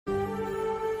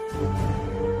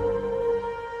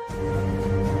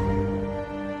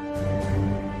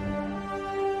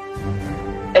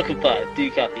Echo 5, do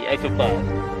you copy? Echo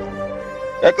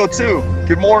 5. Echo 2,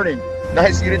 good morning.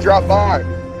 Nice of you to drop by.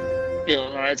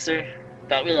 Feeling alright, sir?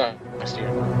 Thought we lost you.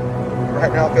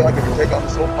 Right now, I feel like I can take on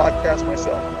this whole podcast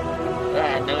myself.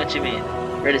 I know what you mean.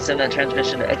 Ready to send that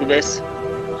transmission to Echo Base?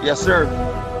 Yes, sir.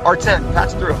 R10,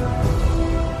 patch through.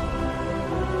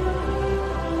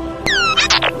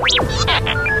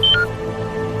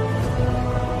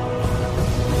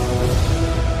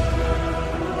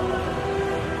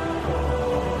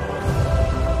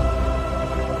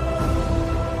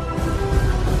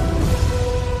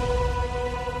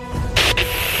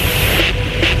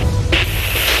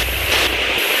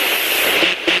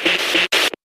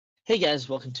 Hey guys,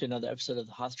 welcome to another episode of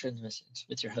the Hoth Transmissions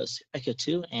with your host Echo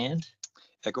 2 and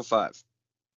Echo 5.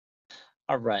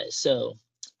 Alright, so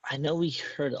I know we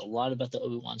heard a lot about the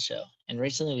Obi-Wan show, and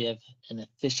recently we have an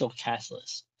official cast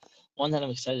list. One that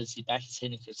I'm excited to see back is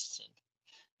Hayden Christensen.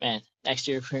 Man, next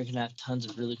year we're going to have tons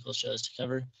of really cool shows to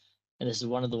cover, and this is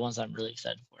one of the ones I'm really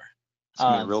excited for. It's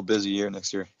going to be a real busy year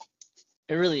next year.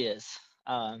 It really is.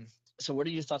 So what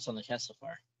are your thoughts on the cast so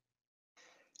far?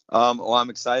 Well, I'm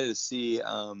excited to see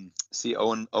Owen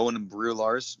and Bru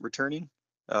Lars returning.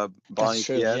 Bonnie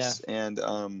P.S.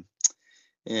 Yeah.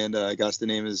 And I guess the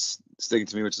name is sticking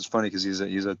to me, which is funny because he's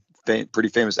a pretty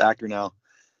famous actor now.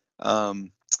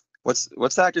 What's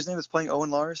the actor's name that's playing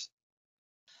Owen Lars?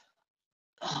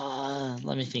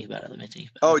 Let me think about it.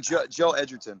 Joel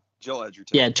Edgerton. Joel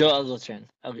Edgerton. Yeah, Joel Edgerton.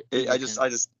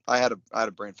 I had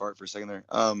a brain fart for a second there.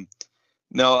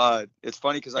 No, it's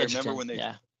funny because I remember when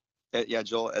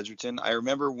Joel Edgerton. I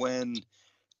remember when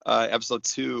episode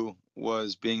 2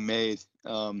 was being made.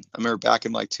 I remember back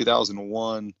in like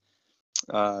 2001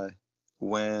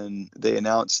 when they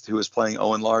announced who was playing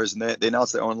Owen Lars, and they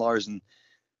announced that Owen Lars and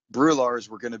Bru Lars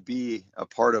were going to be a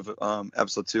part of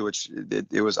episode 2, which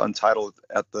it was untitled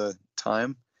at the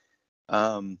time.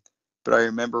 But I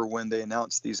remember when they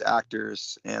announced these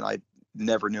actors, and I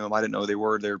never knew them. I didn't know who they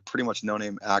were. They're pretty much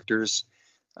no-name actors.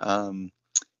 I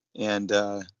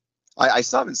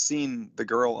still haven't seen the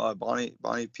girl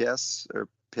Bonnie P.S. or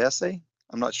P.S.A.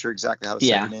 I'm not sure exactly how to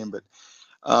say her name, but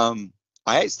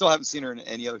I still haven't seen her in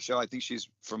any other show. I think she's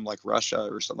from like Russia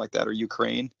or something like that, or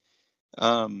Ukraine.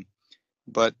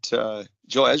 But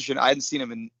Joel Edgerton, I hadn't seen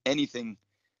him in anything.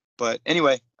 But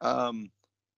anyway, long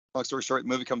story short, the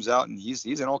movie comes out and he's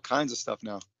in all kinds of stuff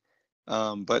now.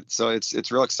 But so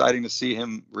it's real exciting to see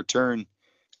him return.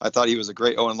 I thought he was a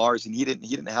great Owen Lars, and he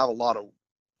didn't have a lot of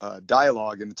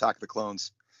dialogue in Attack of the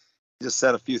Clones. He just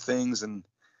said a few things, and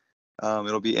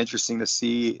it'll be interesting to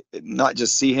see, not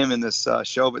just see him in this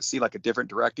show, but see like a different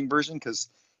directing version, because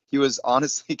he was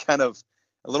honestly kind of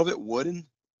a little bit wooden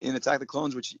in Attack of the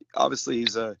Clones, which obviously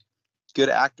he's a good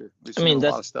actor. I mean, that's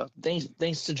a lot of stuff.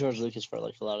 Thanks to George Lucas for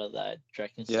like a lot of that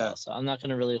directing style. So I'm not going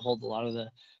to really hold a lot of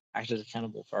the actors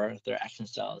accountable for their acting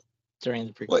style during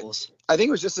the prequels. Well, I think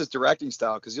it was just his directing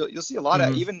style, because you'll see a lot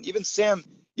of even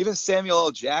Samuel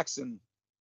L. Jackson.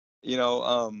 You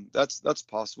know, that's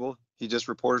possible. He just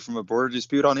reported from a border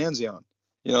dispute on Anzion.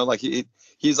 You know, like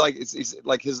he's like it's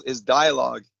like his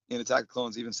dialogue in Attack of the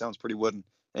Clones even sounds pretty wooden,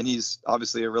 and he's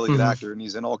obviously a really good actor, and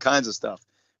he's in all kinds of stuff.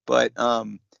 But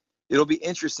it'll be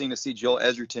interesting to see Joel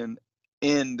Edgerton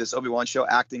in this Obi-Wan show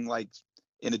acting like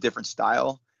in a different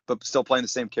style, but still playing the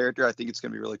same character. I think it's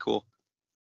going to be really cool.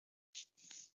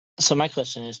 So my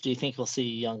question is, do you think we'll see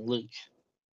young Luke?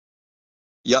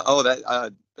 Yeah. Oh,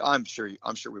 that I'm sure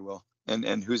we will.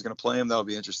 And who's going to play him? That'll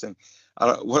be interesting. I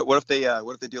don't. What if they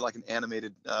do like an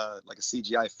animated like a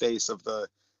CGI face of a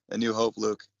New Hope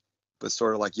Luke, but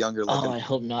sort of like younger looking? Oh, I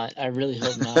hope not. I really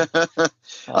hope not. I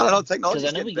don't know. Technology.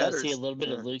 Because I know we got to see a little bit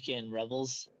of Luke in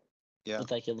Rebels. Yeah.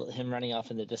 With like him running off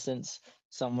in the distance.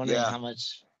 So I'm wondering how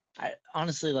much. I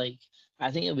honestly I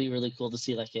think it'd be really cool to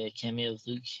see like a cameo of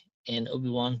Luke and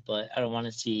Obi-Wan, but I don't want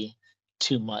to see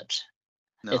too much.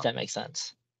 No. If that makes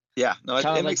sense. Yeah, no, it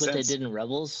makes sense. What they did in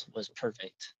Rebels was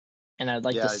perfect, and I'd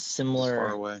like the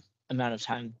similar amount of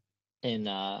time in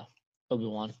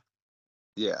Obi-Wan.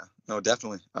 Yeah, no,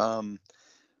 definitely.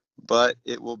 But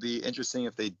it will be interesting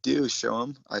if they do show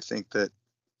him. I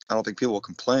don't think people will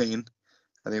complain.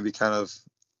 I think it'd be kind of,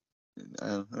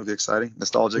 it'll be exciting,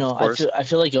 nostalgic. No, of course. I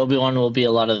feel like Obi-Wan will be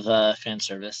a lot of fan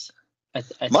service. I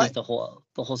think the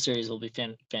whole series will be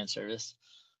fan service.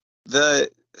 The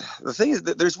thing is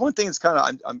that there's one thing that's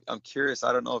kind of I'm curious.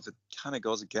 I don't know if it kind of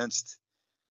goes against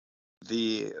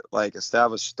the like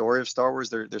established story of Star Wars.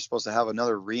 They're supposed to have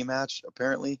another rematch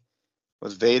apparently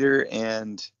with Vader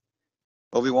and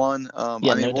Obi-Wan. I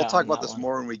mean, we'll talk about this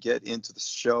more when we get into the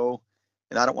show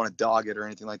and I don't want to dog it or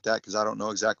anything like that because I don't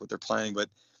know exactly what they're planning. But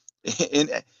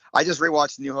I just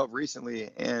rewatched New Hope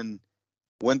recently, and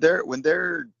when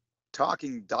they're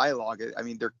talking dialogue, I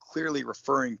mean, they're clearly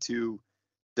referring to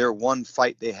their one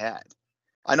fight they had.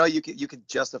 I know you could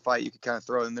justify it, you could kind of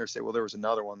throw it in there, and say, well, there was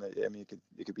another one that, I mean,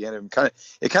 it could be any of them.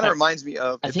 It kind of reminds me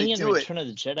of, I if think they in do Return of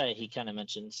the Jedi he kind of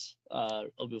mentions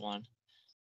Obi-Wan.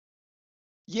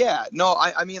 Yeah, no,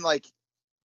 I mean, like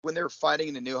when they were fighting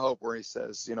in the New Hope, where he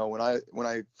says, when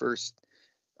I first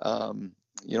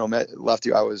left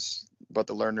you, I was but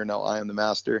the learner, now I am the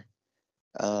master.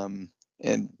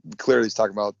 And clearly he's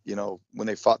talking about, when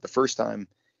they fought the first time,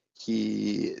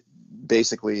 he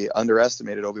basically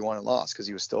underestimated Obi-Wan and lost because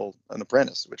he was still an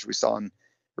apprentice, which we saw in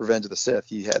Revenge of the Sith.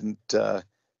 He hadn't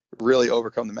really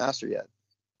overcome the master yet.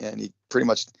 And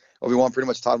Obi-Wan pretty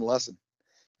much taught him a lesson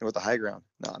with the high ground.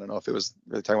 No, I don't know if it was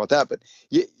really talking about that, but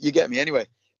you get me. Anyway,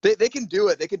 they can do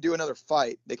it. They could do another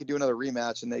fight. They could do another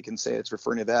rematch, and they can say it's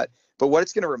referring to that. But what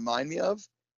it's going to remind me of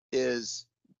is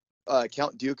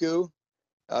Count Dooku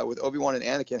with Obi-Wan and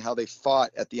Anakin, how they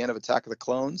fought at the end of Attack of the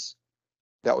Clones.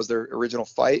 That was their original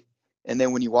fight. And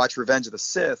then when you watch Revenge of the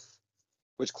Sith,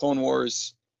 which Clone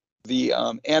Wars, the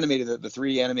the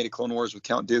 3 animated Clone Wars with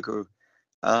Count Dooku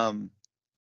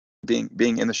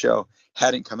being in the show,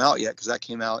 hadn't come out yet because that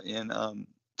came out in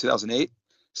 2008.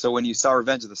 So when you saw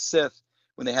Revenge of the Sith,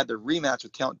 when they had their rematch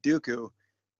with Count Dooku,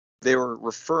 they were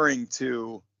referring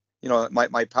to,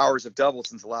 my powers have doubled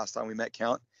since the last time we met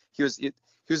Count. He was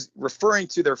referring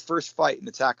to their first fight in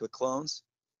Attack of the Clones,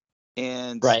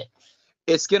 and right.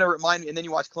 It's gonna remind me. And then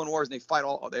you watch Clone Wars, and they fight a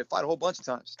whole bunch of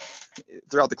times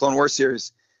throughout the Clone Wars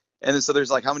series. And then so there's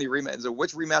like how many rematches? So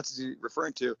which rematches is he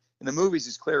referring to? In the movies,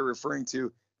 he's clearly referring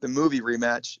to the movie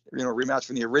rematch, rematch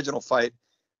from the original fight.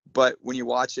 But when you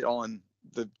watch it on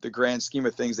the grand scheme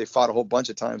of things, they fought a whole bunch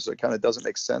of times, so it kind of doesn't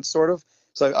make sense, sort of.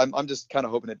 So I'm just kind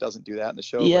of hoping it doesn't do that in the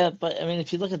show. Yeah, but I mean,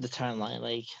 if you look at the timeline,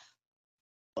 like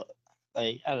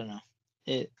I don't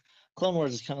know, Clone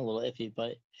Wars is kind of a little iffy,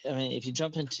 but I mean, if you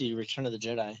jump into Return of the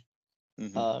Jedi,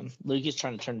 Luke is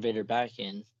trying to turn Vader back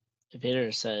in.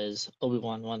 Vader says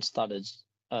Obi-Wan once thought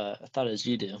as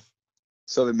you do.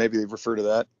 So then maybe they refer to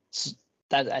that. So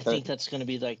I think that's going to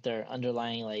be like their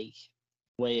underlying like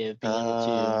way of being able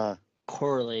to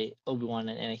correlate Obi-Wan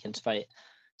and Anakin's fight.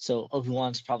 So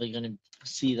Obi-Wan's probably going to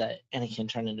see that Anakin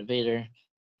turned into Vader.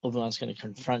 Obi-Wan's going to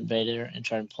confront Vader and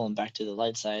try and pull him back to the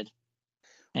light side.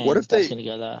 And what if that's going to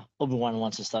go the Obi-Wan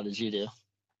once as thought as you do.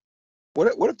 What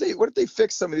if they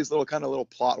fix some of these little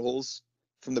plot holes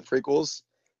from the prequels?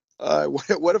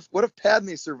 What if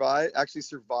Padme actually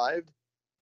survived,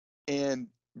 and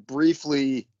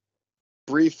briefly?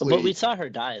 But we saw her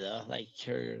die though, like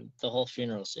the whole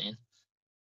funeral scene.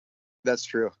 That's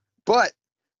true. But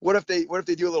what if they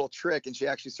do a little trick and she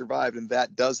actually survived, and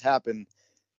that does happen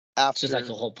after? It's just like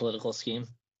a whole political scheme.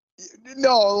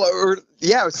 No, or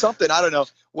something. I don't know.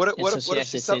 What if she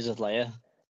actually stays with Leia?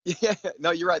 Yeah,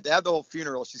 no, you're right. They have the whole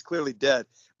funeral. She's clearly dead.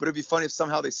 But it'd be funny if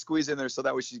somehow they squeeze in there so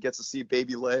that way she gets to see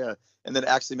baby Leia, and then it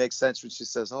actually makes sense when she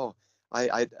says, "Oh,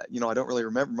 I don't really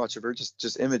remember much of her.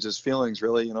 Just images, feelings,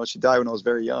 really. She died when I was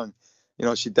very young.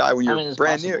 She died when you're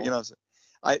brand new.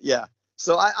 Yeah.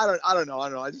 So I don't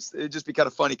know. It'd just be kind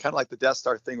of funny, kind of like the Death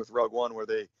Star thing with Rogue One, where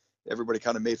everybody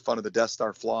kind of made fun of the Death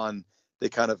Star flaw, and they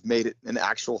kind of made it an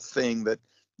actual thing that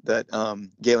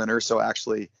Galen Erso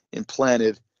actually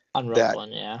implanted. On Rogue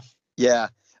One, yeah. Yeah.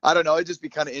 I don't know. It'd just be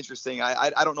kind of interesting.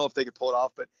 I don't know if they could pull it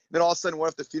off, but then all of a sudden, what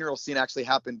if the funeral scene actually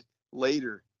happened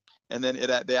later, and then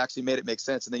they actually made it make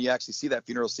sense, and then you actually see that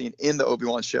funeral scene in the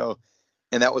Obi-Wan show,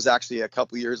 and that was actually a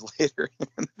couple years later,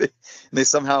 and they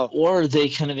somehow, or they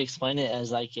kind of explain it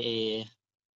as like a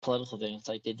political thing. It's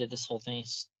like they did this whole thing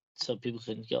so people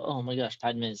couldn't go, "Oh my gosh,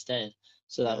 Padme is dead,"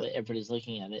 so that way everybody's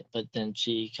looking at it. But then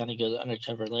she kind of goes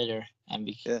undercover later and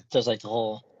does like the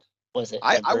whole, was it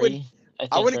February?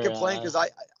 I wouldn't complain because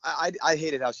I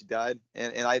hated how she died,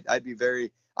 and I'd be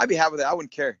happy with it. I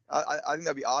wouldn't care. I think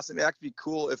that'd be awesome. It'd actually be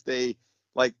cool if they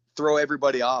like throw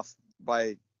everybody off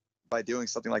by doing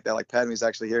something like that. Like Padme's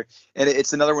actually here, and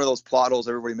it's another one of those plot holes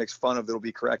everybody makes fun of that'll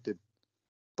be corrected.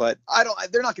 But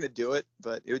they're not going to do it.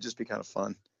 But it would just be kind of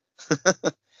fun.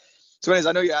 So, anyways,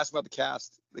 I know you asked about the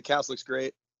cast. The cast looks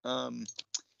great. Well,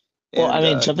 I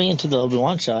mean, jumping into the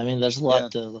Obi-Wan show, I mean, there's a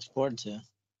lot to look forward to.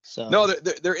 So no,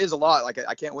 there is a lot. Like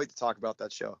I can't wait to talk about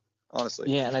that show,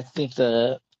 honestly. Yeah, and I think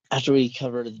after we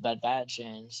covered the Bad Batch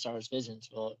and Star Wars Visions,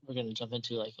 we're gonna jump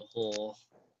into like a whole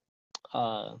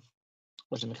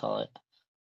whatchamacallit.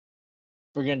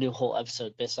 We're gonna do a whole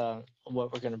episode based on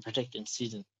what we're gonna predict in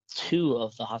season 2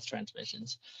 of the Hoth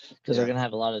transmissions, because we're gonna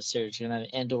have a lot of series. You're gonna have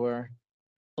Andor,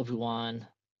 Obi-Wan,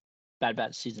 Bad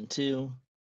Batch Season 2,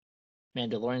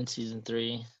 Mandalorian Season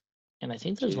 3, and I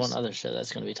think there's one other show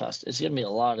that's going to be tossed. It's going to be a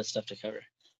lot of stuff to cover.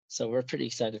 So we're pretty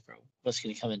excited for what's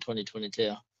going to come in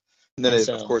 2022. And then,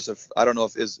 of course, if I don't know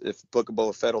if Book of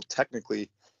Boba Fett will technically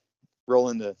roll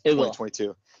into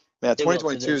 2022. Man,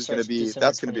 2022 is going to be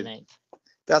that's going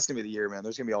to be the year, man.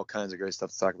 There's going to be all kinds of great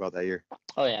stuff to talk about that year.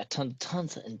 Oh yeah,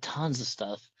 tons of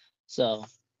stuff. So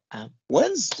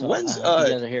when's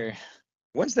the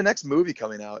next movie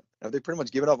coming out? Have they pretty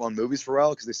much given up on movies for a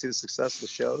while because they see the success of the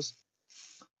shows?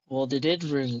 Well, they did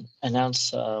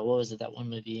announce what was it, that one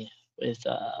movie with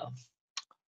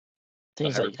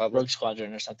things like Rogue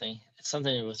Squadron or something. It's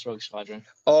something with Rogue Squadron.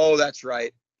 Oh, that's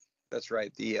right.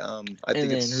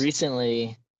 The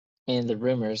recently in the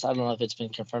rumors, I don't know if it's been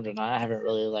confirmed or not. I haven't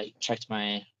really checked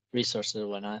my resources or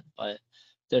whatnot, but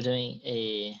they're doing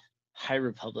a High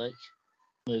Republic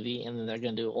movie, and then they're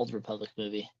going to do an Old Republic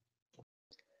movie.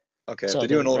 Okay, so if they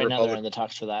do an Old Republic, now they're in the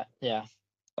talks for that. Yeah.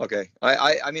 Okay,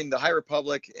 I mean the High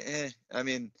Republic. I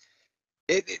mean,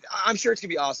 I'm sure it's gonna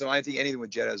be awesome. I think anything with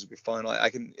Jedis would be fun. I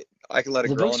can let it grow on me.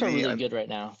 The books are really good right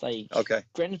now. Okay.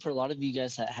 Granted, for a lot of you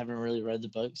guys that haven't really read the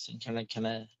books and kind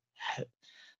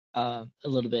of a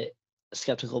little bit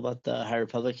skeptical about the High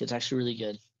Republic, it's actually really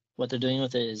good. What they're doing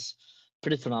with it is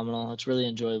pretty phenomenal. It's really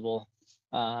enjoyable.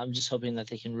 I'm just hoping that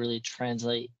they can really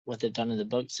translate what they've done in the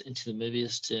books into the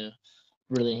movies to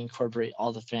really incorporate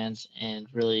all the fans and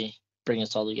really bring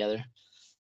us all together.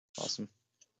 Awesome.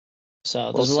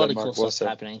 So there's a lot of cool stuff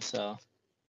happening. So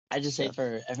I just say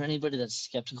for anybody that's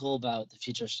skeptical about the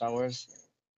future of Star Wars,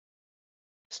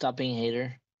 stop being a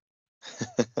hater.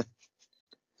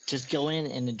 Just go in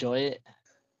and enjoy it,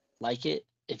 like it.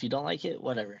 If you don't like it,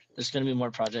 whatever. There's going to be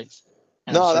more projects.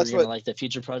 And I'm sure you're going to like the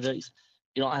future projects.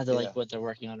 You don't have to like what they're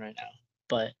working on right now.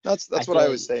 But that's what I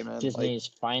always say, man. Disney is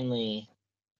finally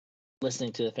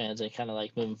listening to the fans and kind of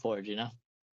moving forward, Yeah,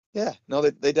 no,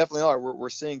 they definitely are. We're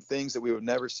seeing things that we would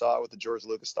never saw with the George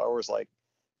Lucas Star Wars. Like,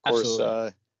 of course,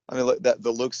 I mean,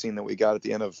 the Luke scene that we got at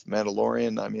the end of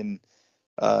Mandalorian. I mean,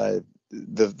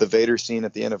 the Vader scene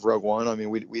at the end of Rogue One. I mean,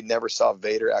 we never saw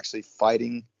Vader actually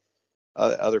fighting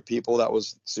other people. That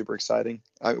was super exciting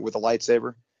with a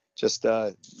lightsaber, just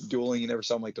dueling. You never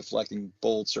saw him deflecting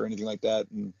bolts or anything like that.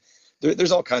 And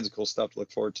there's all kinds of cool stuff to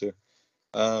look forward to.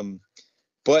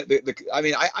 But I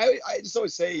mean, I just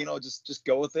always say, just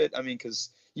go with it. I mean, because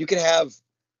you can have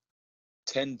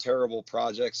 10 terrible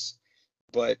projects,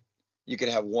 but you can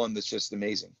have one that's just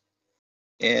amazing.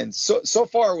 And so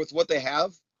far with what they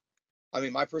have, I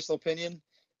mean, my personal opinion,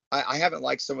 I haven't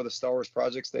liked some of the Star Wars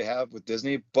projects they have with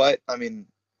Disney, but I mean,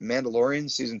 Mandalorian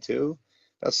season 2,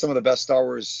 that's some of the best Star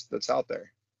Wars that's out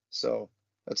there. So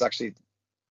that's actually,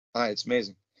 it's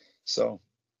amazing. So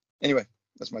anyway,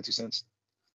 that's my 2 cents.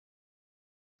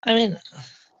 I mean,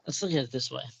 let's look at it this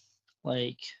way.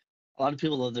 A lot of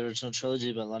people love the original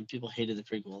trilogy, but a lot of people hated the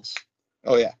prequels.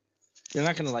 Oh yeah. You're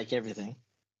not gonna like everything.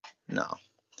 No.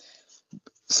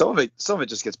 Some of it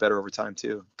just gets better over time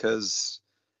too, because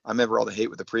I remember all the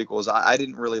hate with the prequels. I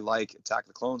didn't really like Attack of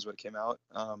the Clones when it came out.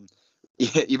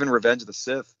 Even Revenge of the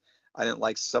Sith, I didn't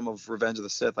like some of Revenge of the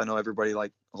Sith. I know everybody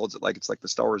holds it like it's like the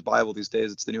Star Wars Bible these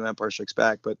days. It's the new Empire Strikes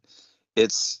Back, but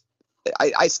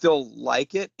I still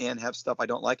like it and have stuff I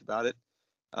don't like about it.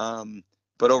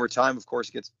 But over time, of course,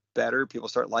 it gets better. People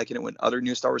start liking it when other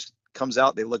new Star Wars comes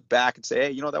out. They look back and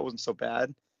say, hey, that wasn't so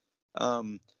bad.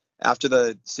 After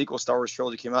the sequel Star Wars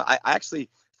trilogy came out, I actually,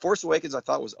 Force Awakens I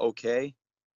thought was okay.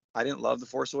 I didn't love The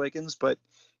Force Awakens, but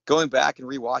going back and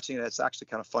rewatching it, it's actually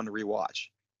kind of fun to rewatch.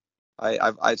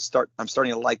 I'm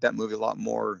starting to like that movie a lot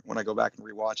more when I go back and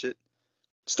rewatch it.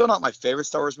 Still not my favorite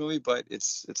Star Wars movie, but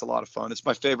it's a lot of fun. It's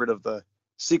my favorite of the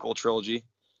sequel trilogy,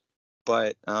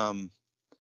 but I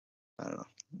don't know.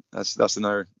 That's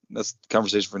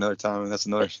conversation for another time, and that's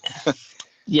another.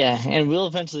 Yeah, and we'll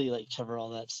eventually cover all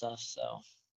that stuff. So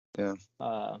yeah.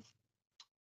 So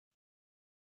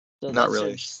not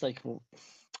really. Just I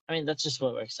mean, that's just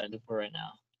what we're excited for right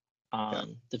now.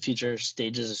 The future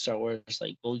stages of Star Wars,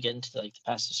 we'll get into the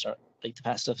past stuff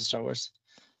of Star Wars.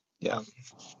 Yeah.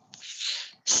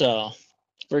 So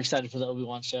we're excited for the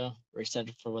Obi-Wan show. We're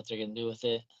excited for what they're gonna do with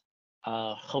it.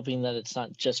 Hoping that it's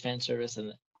not just fan service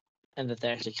and that they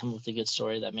actually come up with a good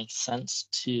story that makes sense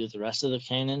to the rest of the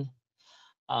canon.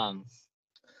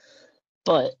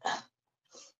 But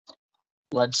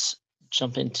let's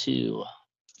jump into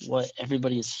what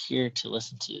everybody is here to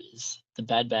listen to is the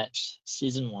Bad Batch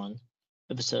Season 1,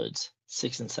 episodes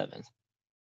 6 and 7.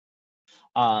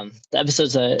 The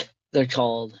episodes they're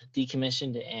called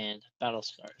Decommissioned and Battle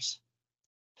Scars.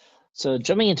 So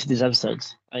jumping into these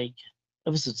episodes,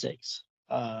 episode 6,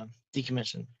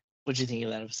 Decommissioned. What do you think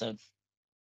of that episode?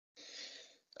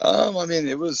 I mean,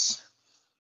 it was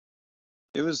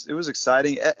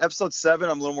exciting. Episode 7,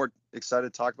 I'm a little more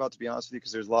excited to talk about, to be honest with you,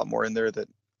 because there's a lot more in there that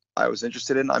I was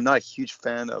interested in. I'm not a huge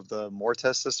fan of the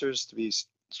Mortes sisters, to be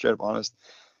straight up honest.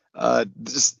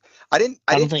 Just I don't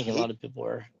didn't think a hate. lot of people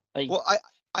were like. Well,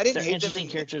 I didn't They're hate them. interesting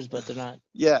characters, but they're not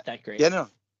Yeah, that great. yeah, no,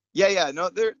 yeah. No,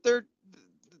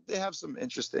 they have some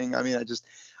interesting. I mean,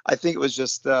 I think it was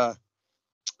just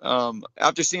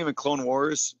after seeing them in Clone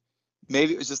Wars,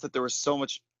 maybe it was just that there was so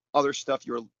much other stuff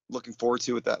you were looking forward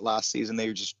to with that last season. They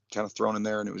were just kind of thrown in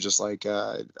there, and it was just like,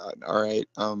 all right.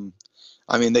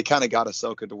 I mean, they kind of got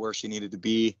Ahsoka to where she needed to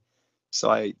be, so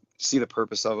I see the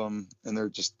purpose of them, and they're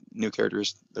just new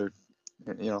characters. They're,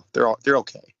 they're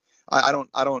okay. I don't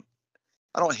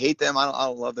hate them. I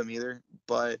don't love them either,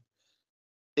 but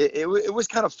it was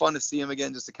kind of fun to see them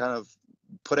again, just to kind of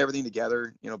put everything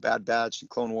together. Bad Batch and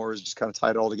Clone Wars just kind of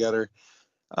tied it all together.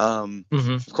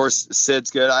 Of course, Sid's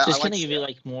good. I Just kind like. of give you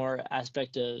like more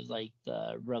aspect of like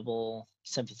the rebel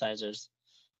sympathizers.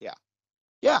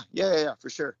 Yeah, for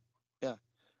sure. Yeah.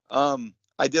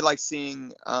 I did like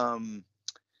seeing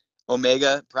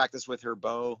Omega practice with her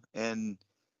bow, and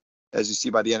as you see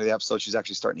by the end of the episode, she's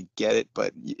actually starting to get it.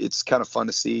 But it's kind of fun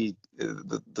to see.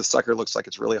 The sucker looks like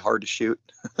it's really hard to shoot.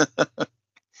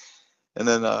 And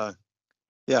then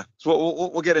yeah, so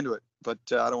we'll get into it, but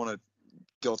I don't want to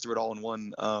go through it all in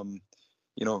one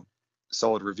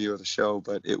solid review of the show.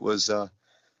 But it was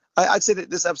I'd say that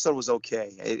this episode was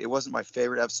okay. It wasn't my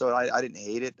favorite episode. I didn't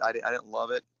hate it. I didn't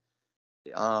love it.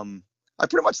 I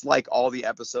pretty much like all the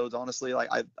episodes, honestly. Like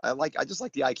I just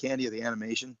like the eye candy of the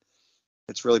animation.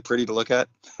 It's really pretty to look at.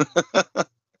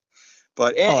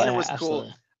 But and it was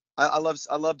cool. Absolutely.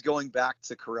 I loved going back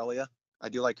to Corellia. I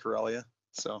do like Corellia.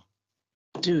 So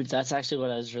dude, that's actually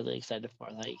what I was really excited for.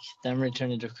 Like them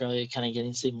returning to Corellia, kind of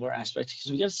getting to see more aspects,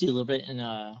 because we got to see a little bit in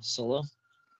Solo.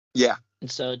 Yeah. And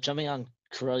so jumping on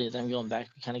Corellia, then going back,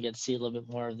 we kind of get to see a little bit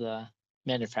more of the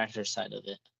manufacturer side of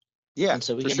it. Yeah. And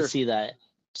so we for get sure. to see that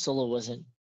Solo wasn't.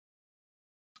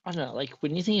 I don't know. Like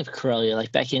when you think of Corellia,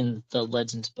 like back in the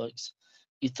Legends books,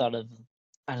 you thought of.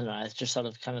 I don't know. I just thought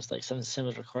of kind of like something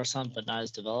similar to Coruscant, but not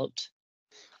as developed.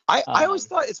 I always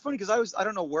thought, it's funny because I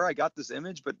don't know where I got this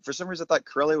image, but for some reason I thought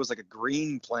Corellia was like a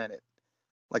green planet,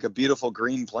 like a beautiful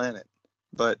green planet.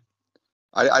 But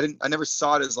I never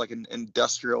saw it as like an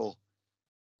industrial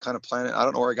kind of planet. I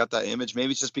don't know where I got that image.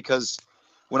 Maybe it's just because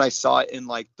when I saw it in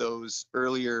like those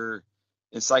earlier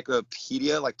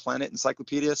encyclopedia, like Planet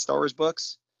Encyclopedia Star Wars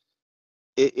books,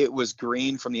 it was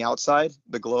green from the outside.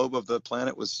 The globe of the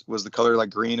planet was the color like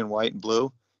green and white and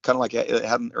blue, kind of like it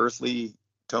had an earthly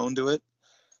tone to it,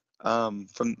 from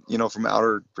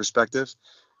outer perspective.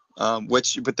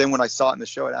 But then when I saw it in the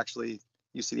show, it actually,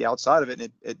 you see the outside of it,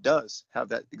 and it does have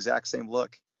that exact same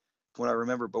look when I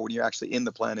remember. But when you're actually in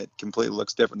the planet, it completely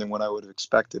looks different than what I would have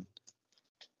expected.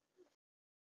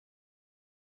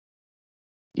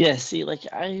 Yeah. See, like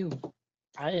I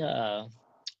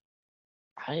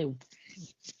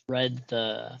read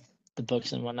the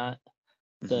books and whatnot,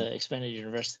 the expanded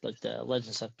universe, like the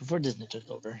legend stuff, before Disney took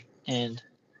over, and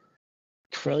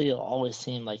Corellia always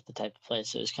seemed like the type of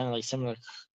place. It was kind of like similar to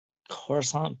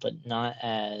Coruscant, but not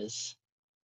as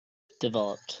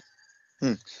developed.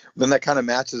 Then that kind of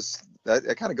matches.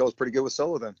 That kind of goes pretty good with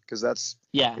Solo then, because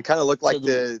it kind of looked like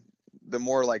so the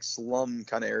more like slum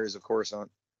kind of areas of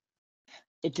Coruscant.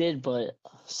 It did, but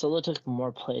Solo took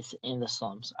more place in the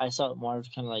slums. I saw it more of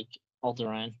kind of like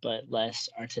Alderaan, but less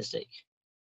artistic.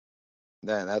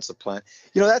 Man, that's a plan.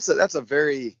 That's a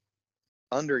very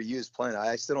underused planet.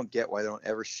 I still don't get why they don't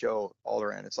ever show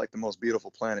Alderaan. It's like the most beautiful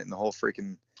planet in the whole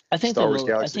freaking I think Star they Wars will.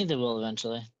 I galaxy. think they will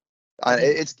eventually.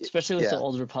 Especially with the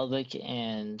Old Republic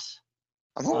and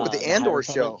I'm hoping with the the High Andor Republic.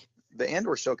 show. The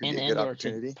Andor show could And be a good Andor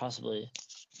opportunity. could possibly.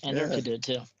 Andor could do it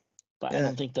too, but I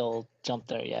don't think they'll jump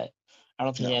there yet. I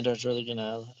don't think Andor's really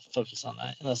gonna focus on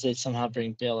that unless they somehow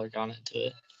bring Bail Organa into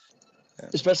it. Yeah.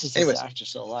 Especially since the actor's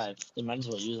still alive, they might as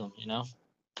well use him.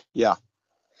 Yeah.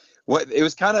 It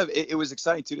was kind of it was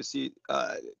exciting too to see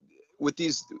with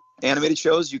these animated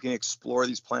shows, you can explore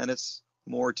these planets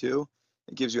more too.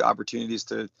 It gives you opportunities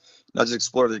to not just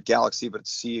explore the galaxy, but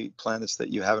see planets that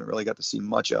you haven't really got to see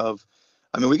much of.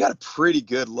 I mean, we got a pretty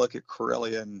good look at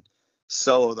Corellia and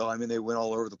Solo, though. I mean, they went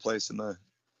all over the place in the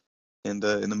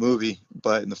movie,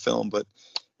 but in the film. But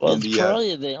well,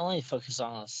 Corellia, they only focus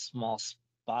on a small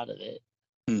spot of it,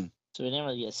 so we didn't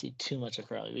really get to see too much of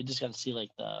Corellia. We just got to see like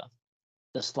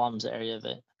the slums area of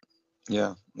it.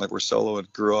 Yeah, like where Solo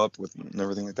had grew up with and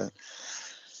everything like that.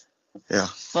 Yeah.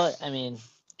 But I mean,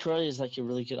 Corellia is like a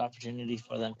really good opportunity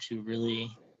for them to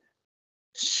really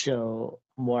show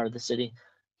more of the city,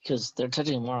 because they're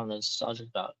touching more on the nostalgic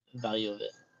value of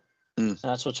it. And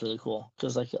that's what's really cool,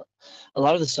 because like a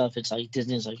lot of the stuff, it's like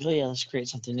Disney's like, oh yeah, let's create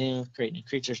something new, create new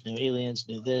creatures, new aliens,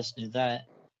 new this, new that.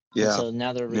 And Yeah. so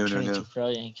now they're returning No. to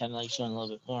Australia and kind of like showing a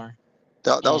little bit more.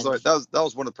 That was And that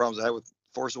was one of the problems I had with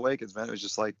Force Awakens, man. It was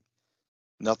just like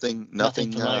nothing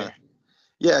nothing. familiar.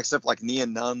 Yeah, except like Nia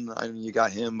Nunn. I mean, you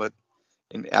got him, but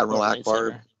and Admiral Or Akbar.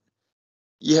 lightsaber.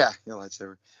 Yeah,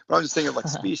 lightsaber. But I'm just thinking of like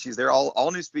species. They're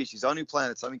all new species, all new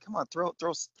planets. I mean, come on, throw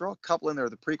a couple in there.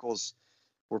 The prequels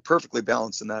were perfectly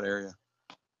balanced in that area.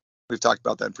 We've talked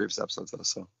about that in previous episodes, though.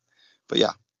 So, but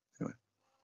yeah. Anyway.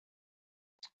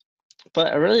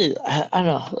 But I don't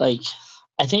know, like,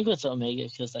 I think with Omega,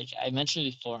 because like I mentioned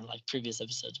before in like previous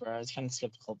episodes where I was kind of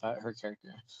skeptical about her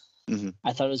character. Mm-hmm.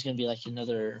 I thought it was going to be like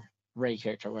another Rey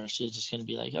character where she's just going to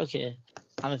be like, okay,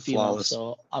 I'm a female, Flawless.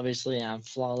 so obviously I'm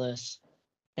flawless.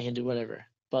 I can do whatever.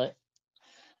 But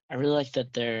I really like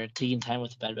that they're taking time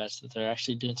with the Bad Batch, that they're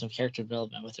actually doing some character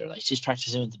development with her. Like she's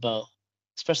practicing with the bow,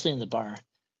 especially in the bar.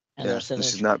 And Yeah, they're sitting there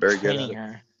she's not very good at training it.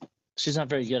 her. She's not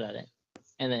very good at it.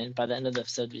 And then by the end of the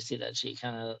episode, we see that she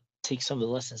kind of takes some of the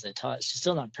lessons they taught. She's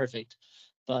still not perfect,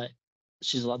 but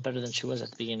she's a lot better than she was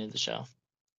at the beginning of the show.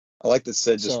 I like that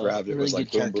Sid just So grabbed it. It really was good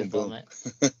like boom, character boom, boom. development.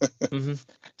 Mm-hmm.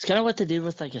 It's kind of what they did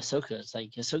with like Ahsoka. It's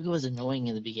like Ahsoka was annoying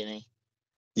in the beginning.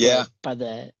 Yeah.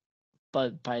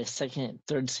 But by second,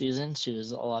 third season, she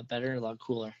was a lot better, a lot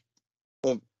cooler.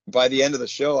 Well, by the end of the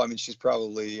show, I mean she's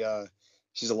probably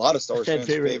she's a lot of Star Wars fans'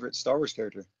 favorite Star Wars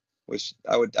character, which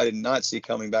I did not see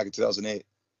coming back in 2008.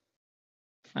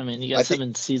 I mean, you got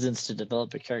 7 seasons to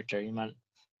develop a character.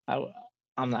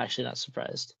 I'm actually not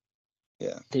surprised.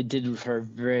 Yeah, they did her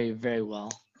very, very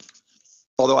well.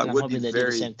 Although I'm hoping they do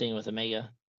the same thing with Omega.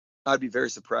 I'd be very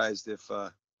surprised if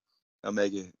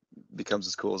Omega becomes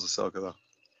as cool as Ahsoka, though.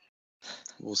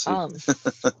 We'll see.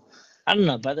 I don't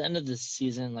know. By the end of this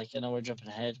season, like I know we're jumping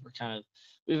ahead.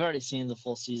 We've already seen the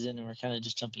full season, and we're kind of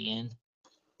just jumping in.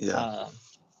 Yeah.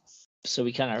 So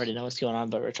we kind of already know what's going on,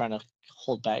 but we're trying to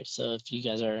hold back. So if you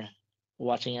guys are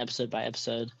watching episode by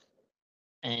episode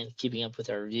and keeping up with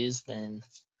our reviews, then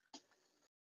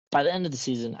by the end of the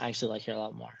season, I actually like her a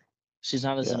lot more. She's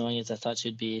not as annoying as I thought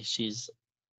she'd be. She's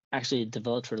actually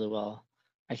developed really well.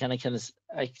 I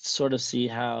sort of see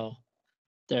how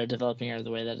they're developing her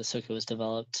the way that Ahsoka was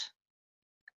developed.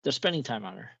 They're spending time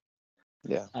on her.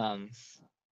 Yeah.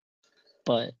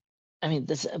 But I mean,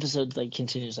 this episode like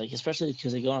continues, like especially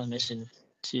because they go on a mission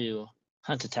to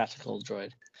hunt a tactical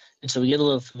droid, and so we get a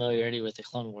little familiarity with the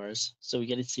Clone Wars. So we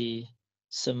get to see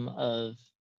some of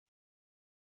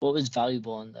what was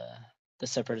valuable in the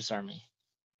Separatist army.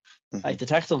 Mm-hmm. Like the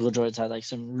tactical droids had like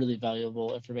some really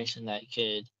valuable information that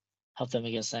could help them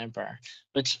against the Empire,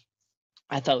 which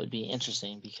I thought would be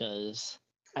interesting because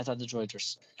I thought the droids were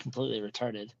completely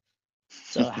retarded.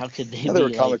 So how could they they be were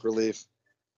comic like relief?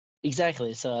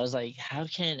 Exactly. So I was like, how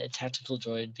can a tactical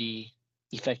droid be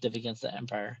effective against the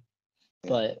Empire? Yeah.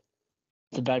 But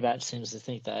the Bad Batch seems to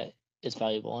think that it's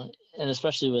valuable, and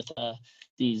especially with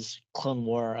these Clone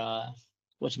War,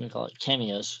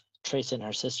 cameos, Trace and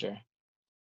her sister.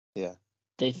 Yeah.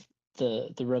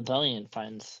 The rebellion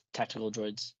finds tactical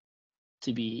droids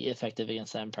to be effective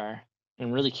against the Empire.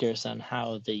 I'm really curious on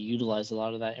how they utilize a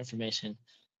lot of that information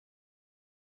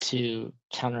to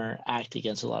counteract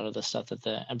against a lot of the stuff that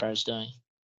the Empire is doing.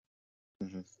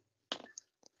 Mm-hmm.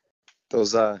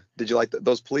 Those did you like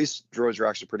those police droids? Are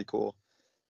actually pretty cool.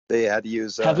 They had to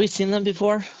use. Have we seen them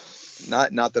before?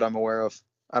 Not that I'm aware of.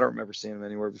 I don't remember seeing them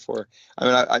anywhere before. I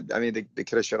mean, I mean, they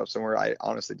could have showed up somewhere. I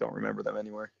honestly don't remember them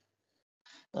anywhere.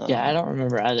 Yeah, I don't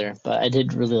remember either, but I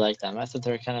did really like them. I thought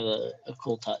they were kind of a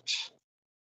cool touch.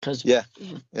 Yeah,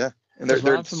 and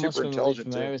they're I'm super intelligent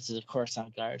familiar too. with is the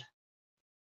Coruscant Guard.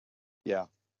 Yeah,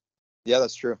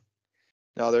 that's true.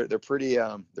 No, they're pretty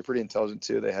intelligent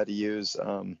too. They had to use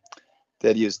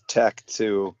tech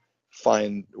to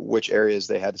find which areas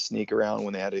they had to sneak around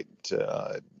when they had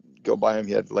to go by them.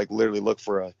 You had to like literally look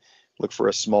for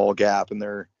a small gap in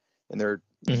their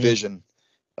vision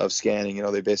of scanning. You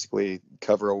know, they basically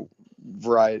cover a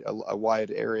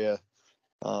wide area,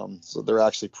 so they're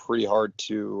actually pretty hard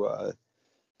to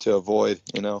avoid.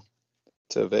 You know,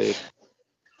 to evade.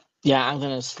 Yeah, I'm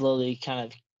gonna slowly kind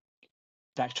of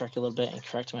backtrack a little bit and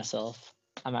correct myself.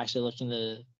 I'm actually looking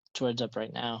the droids up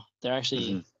right now. They're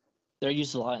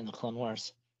used a lot in the Clone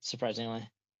Wars, surprisingly.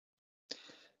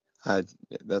 Their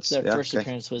first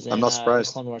appearance was I'm in not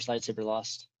surprised. Clone Wars Lightsaber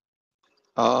Lost.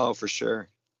 Oh, for sure.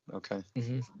 Okay.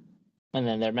 And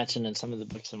then they're mentioned in some of the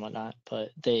books and whatnot,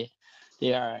 but they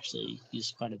are actually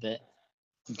used quite a bit.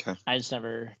 Okay. I just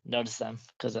never noticed them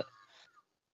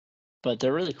but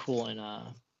they're really cool in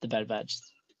the Bad Batch,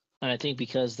 and I think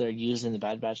because they're used in the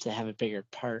Bad Batch, they have a bigger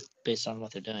part based on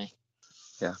what they're doing.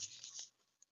 Yeah.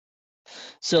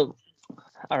 So,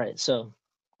 all right. So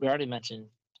we already mentioned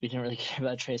we didn't really care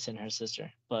about Trace and her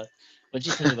sister, but what do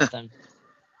you think about them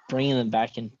bringing them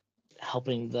back and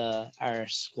helping our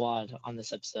squad on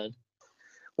this episode?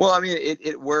 Well, I mean,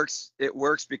 it works. It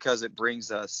works because it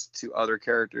brings us to other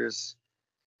characters.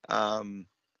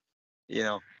 You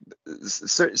know,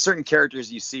 certain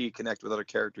characters you see connect with other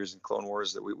characters in Clone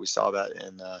Wars. That we saw that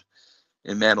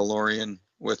in Mandalorian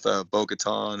with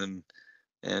Bo-Katan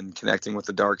and connecting with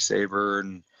the Darksaber,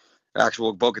 and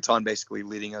actual Bo-Katan basically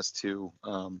leading us to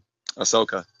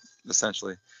Ahsoka,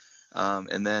 essentially.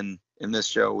 And then in this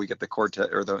show, we get the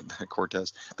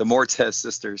the Mortez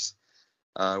sisters,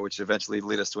 which eventually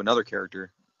lead us to another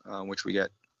character, which we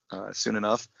get soon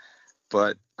enough.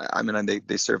 But I mean,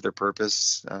 they serve their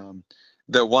purpose.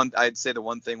 I'd say the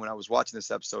one thing when I was watching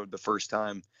this episode the first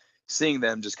time, seeing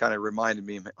them just kind of reminded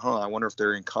me, I wonder if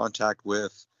they're in contact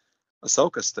with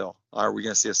Ahsoka still. Are we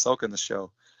going to see Ahsoka in the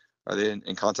show? Are they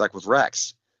in contact with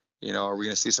Rex? Are we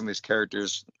going to see some of these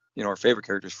characters, our favorite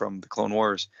characters from the Clone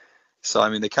Wars? So, I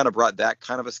mean, they kind of brought that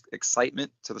kind of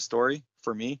excitement to the story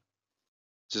for me.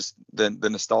 Just the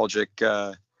nostalgic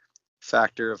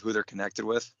factor of who they're connected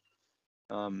with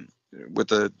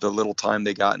the little time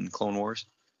they got in Clone Wars.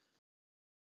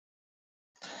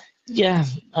 Yeah.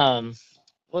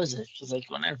 What was it? Because like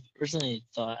when I originally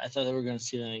I thought they were going to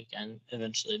see them again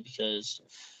eventually because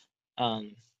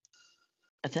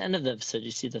at the end of the episode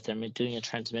you see that they're doing a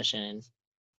transmission and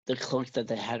the cloak that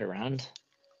they had around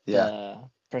the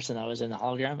person that was in the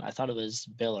hologram, I thought it was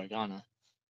Bail Organa.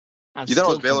 I'm You thought it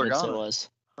was still Bail convinced it Organa? was.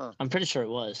 Huh. I'm pretty sure it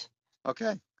was.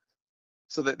 Okay.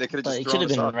 So they could have But just it could thrown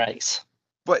have us been off. Rex.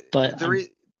 But But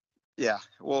yeah,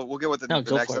 we'll get with no, the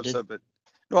go next for it, dude. episode. But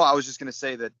no, I was just gonna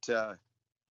say that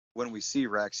when we see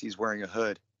Rex, he's wearing a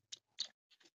hood.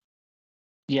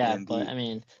 Yeah, And but I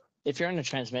mean, if you're in a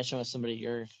transmission with somebody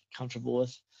you're comfortable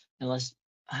with, unless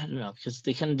I don't know, because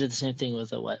they kind of did the same thing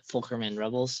with Fulcrum and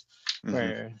Rebels,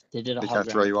 where they did a they kind of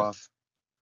throw you hologram off.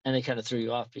 and they kind of threw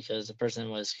you off because the person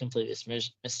was completely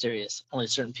mysterious. Only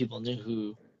certain people knew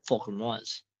who Fulcrum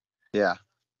was. Yeah.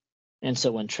 And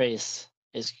so when Trace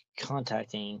is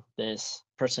contacting this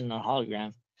person in a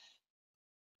hologram,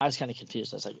 I was kind of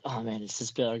confused. I was like, oh man, is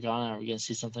this Bail Organa? Are we going to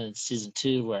see something in season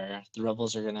 2 where the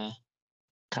Rebels are going to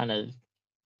kind of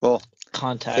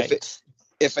contact?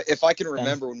 If I can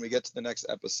remember when we get to the next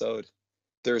episode,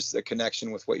 there's a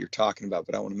connection with what you're talking about,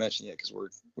 but I don't want to mention yet because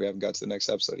we haven't got to the next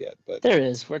episode yet. But there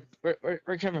is. We're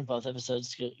covering both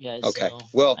episodes, guys. Okay. So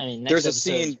well, I mean, next there's a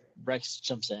episode, scene. Rex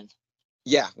jumps in.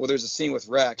 Yeah. Well, there's a scene with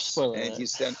Rex, Spoiler and alert.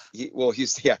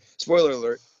 he's Spoiler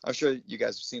alert. I'm sure you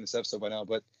guys have seen this episode by now,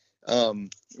 but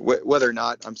whether or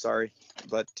not, I'm sorry,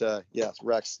 but yeah,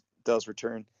 Rex does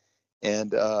return,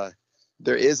 and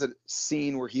there is a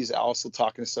scene where he's also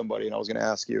talking to somebody, and I was going to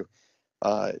ask you,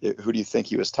 who do you think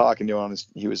he was talking to?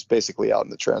 He was basically out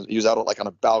in he was out like on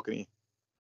a balcony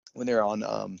when they're on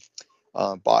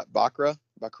Bakra,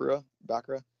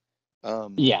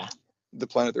 Yeah. the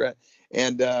planet they're at.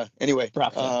 And anyway,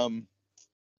 Bracca.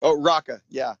 Raqqa,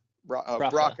 yeah,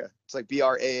 Bracca. Bracca. It's like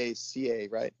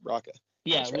Bracca, right? Raqqa.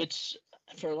 Yeah, That's right. which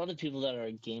for a lot of people that are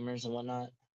gamers and whatnot,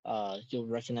 you'll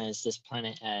recognize this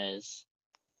planet as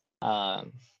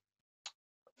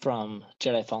from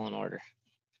Jedi Fallen Order,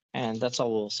 and that's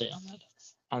all we'll say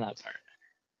on that part.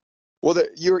 Well,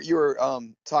 you were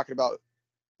talking about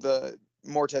the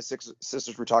Mortez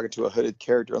sisters were talking to a hooded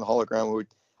character on the hologram who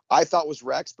I thought was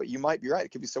Rex, but you might be right. It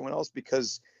could be someone else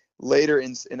because later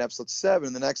in episode 7,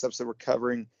 in the next episode, we're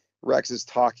covering Rex is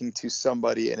talking to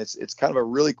somebody, and it's kind of a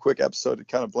really quick episode. It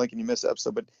kind of blink and you miss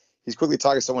episode, but he's quickly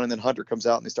talking to someone, and then Hunter comes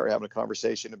out and they start having a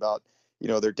conversation about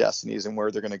their destinies and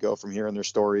where they're going to go from here and their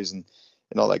stories and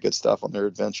all that good stuff on their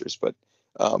adventures. But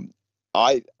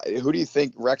who do you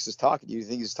think Rex is talking to? Do you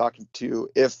think he's talking to,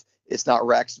 if it's not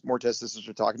Rex, Mortez sisters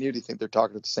are talking to you? Do you think they're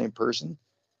talking to the same person?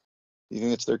 Do you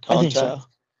think it's their contact? I think so.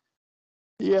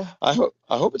 Yeah, I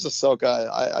hope it's Ahsoka.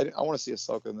 I want to see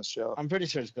Ahsoka in this show. I'm pretty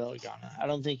sure it's Bail Organa. I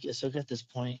don't think Ahsoka at this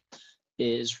point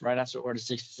is right after Order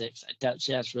 66. I doubt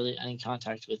she has really any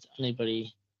contact with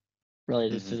anybody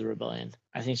related to the rebellion.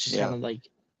 I think she's kind of like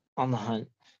on the hunt,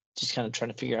 just kind of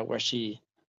trying to figure out where she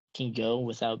can go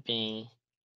without being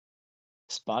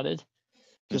spotted.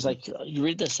 Because like you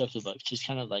read the Ahsoka book, she's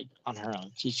kind of like on her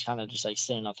own. She's kind of just like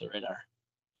staying off the radar.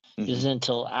 It isn't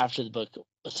until after the book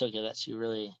Ahsoka that she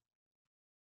really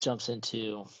jumps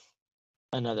into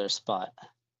another spot.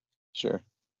 Sure.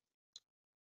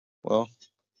 Well,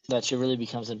 that she really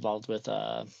becomes involved with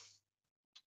the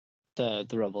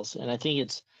rebels, and I think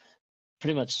it's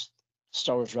pretty much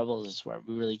Star Wars Rebels is where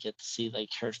we really get to see like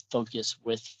her focus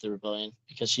with the rebellion,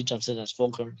 because she jumps in as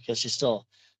Fulcrum because she's still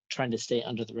trying to stay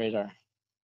under the radar.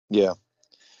 Yeah.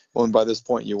 Well, and by this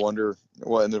point you wonder.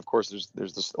 Well, and then of course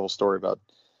there's this whole story about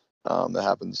that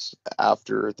happens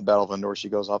after the Battle of Endor. She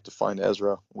goes off to find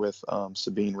Ezra with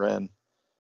Sabine Wren.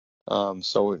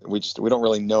 So we don't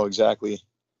really know exactly.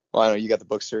 Well, I know you got the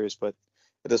book series, but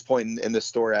at this point in this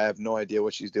story, I have no idea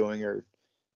what she's doing or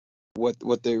what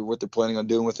they're planning on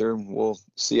doing with her. We'll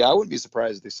see. I wouldn't be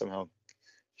surprised if they somehow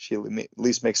she at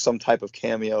least makes some type of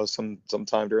cameo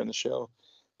sometime during the show.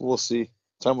 We'll see.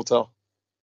 Time will tell.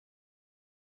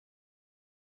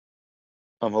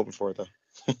 I'm hoping for it though.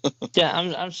 Yeah,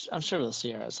 I'm sure we'll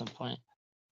see her at some point.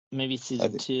 Maybe I season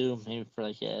think 2, maybe for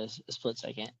like a split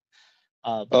second.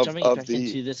 But of jumping of back the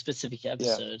into this specific yeah.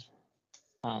 episode,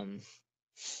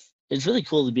 it's really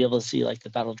cool to be able to see like the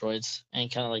battle droids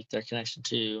and kind of like their connection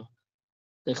to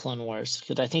the Clone Wars,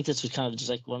 because I think this was kind of just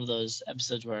like one of those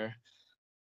episodes where,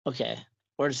 okay,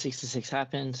 Order 66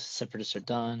 happened, Separatists are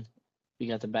done, we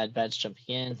got the Bad Batch jumping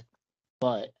in,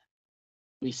 but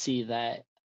we see that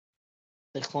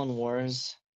the Clone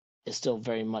Wars is still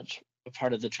very much a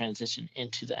part of the transition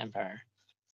into the Empire,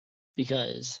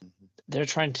 because they're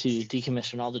trying to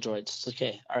decommission all the droids. It's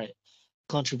okay, all right,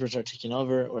 clone troopers are taking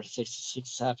over, Order 66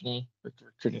 is happening, we're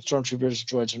recruiting stormtroopers,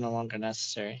 droids are no longer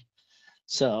necessary.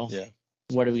 So, Yeah.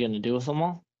 what are we going to do with them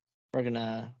all? We're going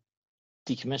to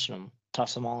decommission them,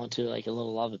 toss them all into like a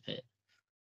little lava pit.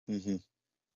 Mm-hmm.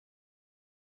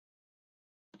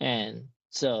 And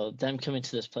so, them coming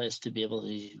to this place to be able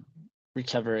to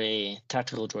recover a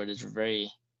tactical droid is very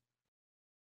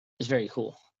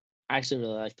cool. I actually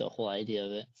really like the whole idea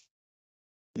of it.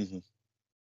 Mm-hmm.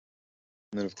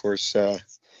 And then of course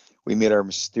we meet our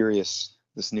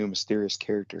this new mysterious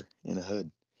character in a hood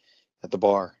at the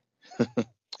bar.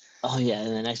 Oh yeah,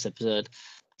 in the next episode,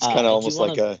 It's kind of I do almost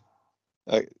want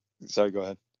like to. sorry, go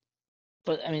ahead.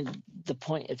 But I mean, the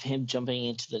point of him jumping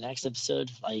into the next episode,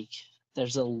 like,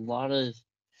 there's a lot of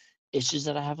issues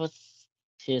that I have with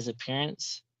his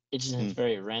appearance. It just is Mm,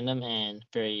 very random and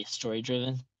very story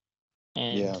driven.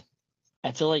 And yeah.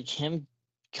 I feel like him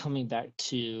coming back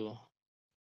to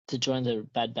join the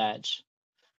Bad Batch,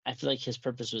 I feel like his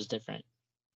purpose was different.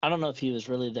 I don't know if he was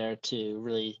really there to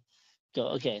really go,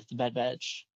 okay, the Bad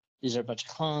Batch, these are a bunch of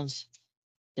clones.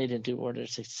 They didn't do Order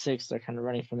 66. They're kind of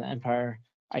running from the Empire.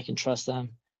 I can trust them.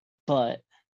 But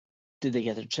did they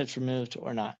get their chips removed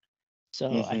or not? So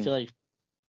I Mm-hmm. feel like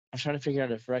I'm trying to figure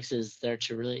out if Rex is there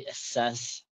to really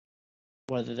assess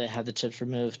whether they had the chips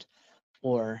removed,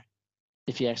 or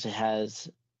if he actually has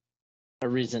a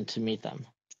reason to meet them.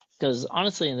 Because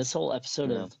honestly, in this whole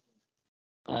episode Yeah.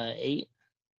 of eight,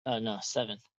 no,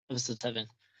 seven, episode 7,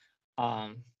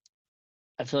 um,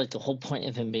 I feel like the whole point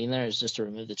of him being there is just to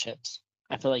remove the chips.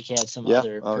 I feel like he had some Yeah.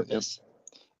 other Yep. purpose.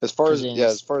 Because in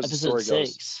As far as the episode story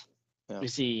goes. 6, Yeah. we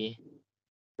see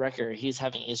Wrecker. He's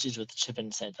having issues with the chip in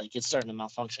his head, like it's starting to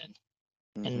malfunction,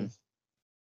 Mm-hmm.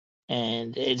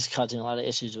 and it's causing a lot of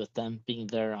issues with them being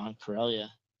there on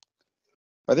Corellia.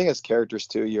 I think as characters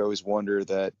too, you always wonder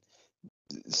that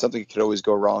something could always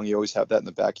go wrong. You always have that in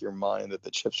the back of your mind that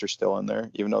the chips are still in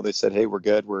there, even though they said, "Hey, we're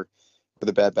good. We're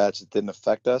the Bad Batch." It didn't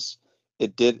affect us.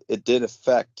 It did. It did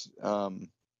affect. Um,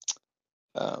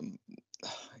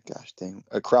 gosh dang,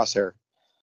 a Crosshair.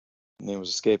 The name was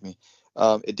escaped me.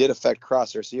 It did affect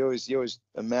Crosshair. So you always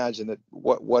imagine that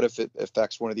what if it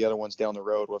affects one of the other ones down the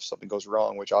road? What if something goes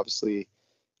wrong? Which obviously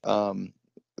um,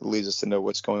 leads us to know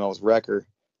what's going on with Wrecker.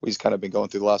 He's kind of been going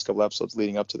through the last couple episodes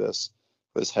leading up to this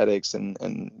with his headaches and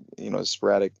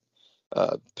sporadic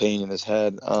pain in his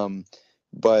head.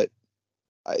 But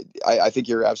I think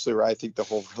you're absolutely right. I think the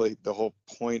whole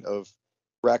point of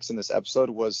Rex in this episode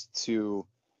was to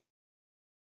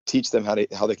teach them how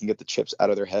they can get the chips out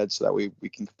of their head so that we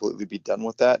can completely be done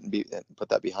with that and put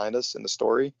that behind us in the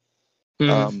story.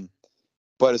 Mm-hmm.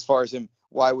 But as far as him,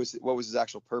 what was his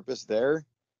actual purpose there?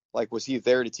 Like, was he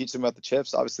there to teach them about the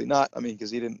chips? Obviously not. I mean, because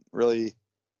he didn't really,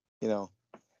 you know,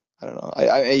 I don't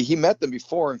know. He met them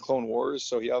before in Clone Wars,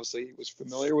 so he obviously was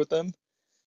familiar with them.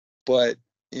 But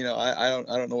I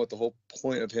don't know what the whole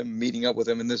point of him meeting up with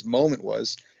him in this moment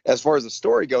was. As far as the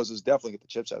story goes, is definitely get the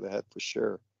chips out of the head for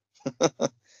sure.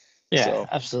 Yeah, So, and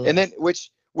absolutely. then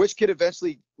which could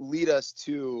eventually lead us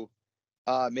to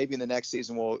maybe in the next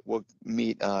season we'll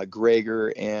meet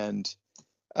Gregor and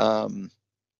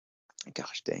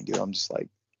gosh dang dude, I'm just like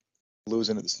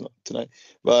losing it tonight.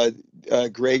 But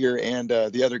Gregor and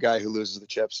the other guy who loses the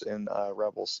chips in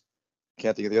Rebels.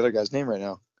 Can't think of the other guy's name right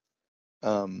now.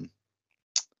 Um,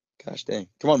 gosh dang,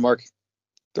 come on, Mark,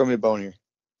 throw me a bone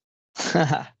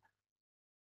here.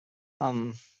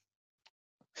 um,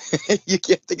 You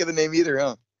can't think of the name either,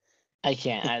 huh? I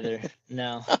can't either.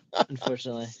 No,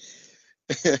 unfortunately.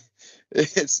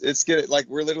 It's gonna, like,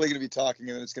 we're literally gonna be talking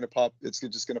and it's gonna pop. It's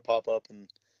just gonna pop up, and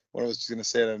one of us is gonna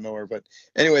say it out of nowhere. But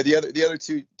anyway, the other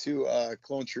two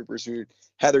clone troopers who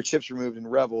had their chips removed in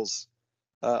Rebels,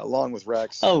 along with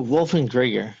Rex. Oh, Wolf and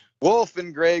Gregor. Wolf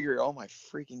and Gregor. Oh my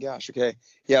freaking gosh. Okay,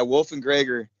 yeah, Wolf and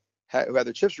Gregor, who had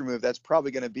their chips removed. That's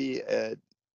probably gonna be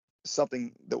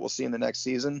something that we'll see in the next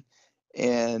season,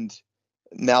 and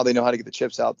now they know how to get the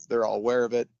chips out. They're all aware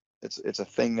of it. It's a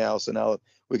thing now. So now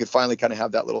we could finally kind of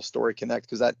have that little story connect,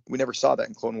 because that we never saw that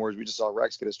in Clone Wars. We just saw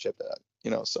Rex get his chip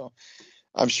out, So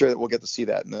I'm sure that we'll get to see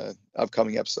that in the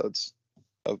upcoming episodes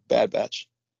of Bad Batch.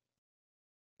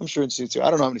 I'm sure in season 2. I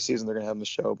don't know how many seasons they're gonna have in the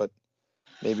show, but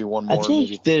maybe one I more,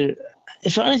 think maybe.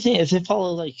 if anything, if they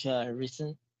follow like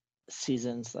recent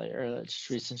seasons, like or just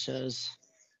recent shows,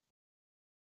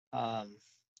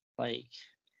 like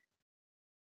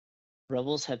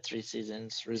Rebels had 3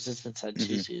 seasons, Resistance had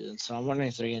 2 seasons. So I'm wondering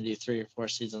if they're gonna do 3 or 4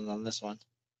 seasons on this one.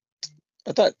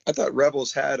 I thought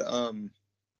Rebels had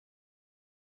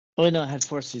Oh wait, no, it had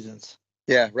 4 seasons.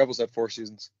 Yeah, Rebels had 4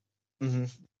 seasons. Mm-hmm.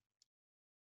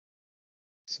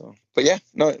 So, but yeah,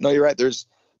 no, you're right. There's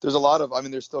a lot of, I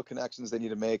mean, there's still connections they need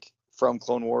to make from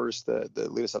Clone Wars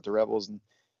that lead us up to Rebels, and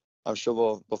I'm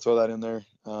sure they'll throw that in there.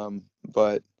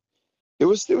 But it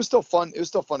was still fun. It was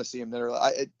still fun to see him there.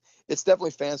 It's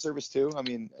definitely fan service too. I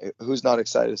mean, who's not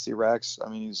excited to see Rex? I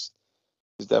mean, he's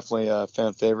definitely a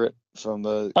fan favorite from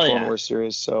the Clone Wars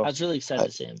series. So I was really excited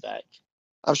to see him back.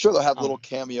 I'm sure they'll have little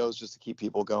cameos just to keep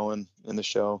people going in the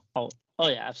show. Oh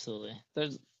yeah, absolutely.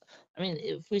 I mean,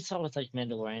 if we saw with like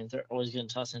Mandalorian, they're always going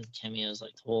to toss in cameos,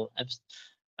 like the whole episode,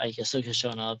 like Ahsoka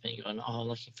showing up and going, "Oh, I'm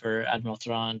looking for Admiral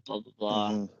Thrawn," blah blah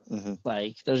blah. Mm-hmm.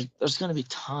 Like there's going to be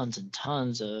tons and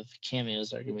tons of cameos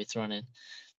that are going to be thrown in,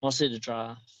 mostly to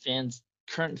draw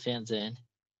current fans in,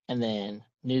 and then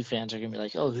new fans are going to be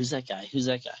like, "Oh, who's that guy? Who's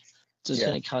that guy?" So it's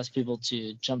going to cause people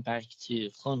to jump back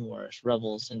to Clone Wars,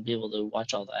 Rebels, and be able to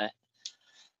watch all that.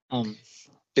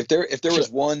 If there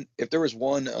was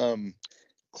one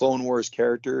Clone Wars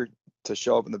character to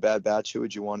show up in the Bad Batch, who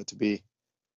would you want it to be?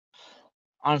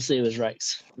 Honestly, it was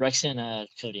Rex and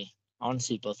Cody. I want to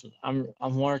see both of them.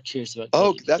 I'm more curious about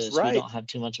Cody because we don't have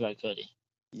too much about Cody.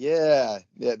 Yeah,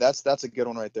 that's a good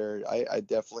one right there. I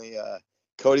definitely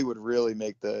Cody would really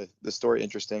make the story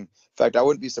interesting. In fact, I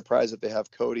wouldn't be surprised if they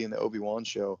have Cody in the Obi-Wan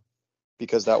show,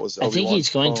 because that was Obi-Wan's I think he's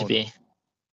going clone. to be.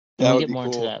 That We'll would get be more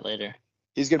into cool. that later.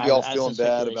 He's gonna be all I have feeling some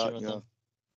bad speculation about, with him.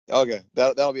 Okay,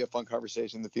 that'll be a fun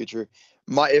conversation in the future.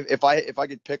 If I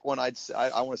could pick one, I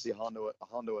want to see Hondo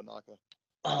Anaka.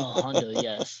 Oh, Hondo,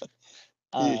 yes.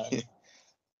 Yeah.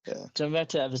 Jump back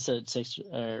to episode 6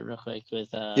 real quick with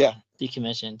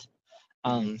Decommissioned.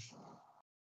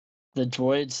 The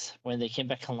droids, when they came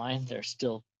back online, they're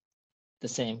still the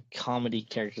same comedy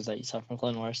characters that you saw from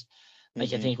Clone Wars.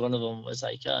 Like I think one of them was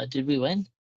like, "Did we win?"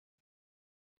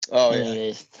 Oh, and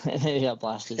yeah. they got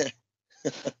blasted.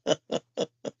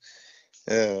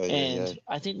 And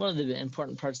I think one of the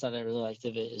important parts that I really liked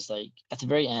of it is like at the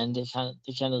very end, they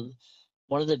kind of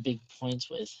one of the big points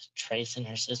with Trace and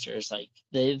her sister is like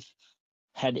they've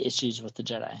had issues with the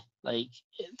Jedi. Like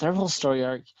their whole story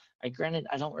arc. Granted,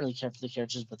 I don't really care for the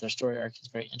characters, but their story arc is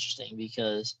very interesting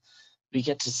because we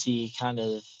get to see kind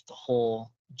of the whole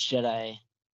Jedi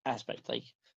aspect. Like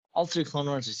all through Clone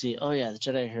Wars, we see, oh yeah, the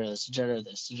Jedi are heroes, the Jedi are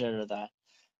this, the Jedi are that,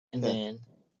 and then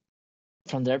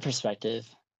from their perspective,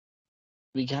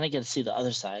 we kind of get to see the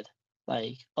other side.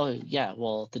 Like, oh yeah,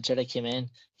 well the Jedi came in,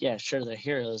 yeah, sure they're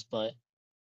heroes, but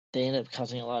they ended up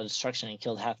causing a lot of destruction and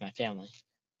killed half my family.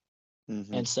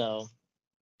 And so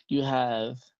you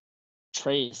have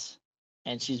Trace,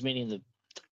 and she's meeting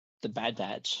the Bad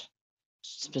Batch,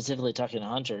 specifically talking to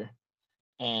Hunter,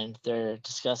 and they're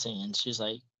discussing, and she's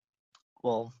like,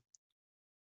 well,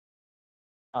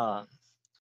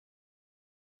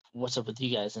 what's up with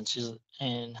you guys?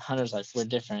 And Hunter's like, we're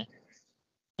different.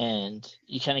 And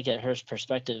you kind of get her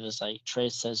perspective is like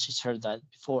Trace says she's heard that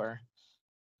before,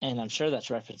 and I'm sure that's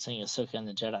referencing Ahsoka and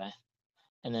the Jedi.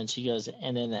 And then she goes,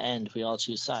 and in the end, we all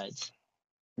choose sides.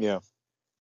 Yeah.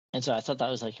 And so I thought that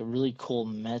was like a really cool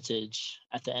message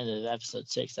at the end of episode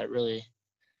 6 that really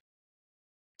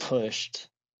pushed,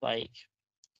 like,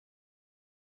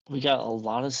 we got a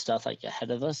lot of stuff like ahead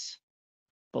of us,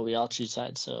 but we all choose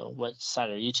sides. So what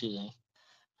side are you choosing?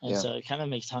 And so it kind of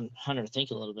makes Hunter think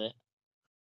a little bit,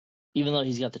 even though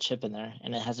he's got the chip in there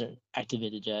and it hasn't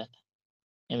activated yet.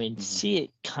 I mean, see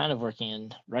it kind of working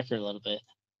in Wrecker a little bit,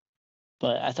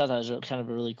 but I thought that was kind of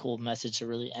a really cool message to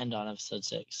really end on episode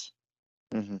 6.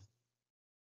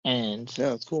 And yeah,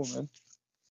 that's cool, man.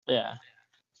 Yeah,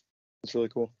 It's really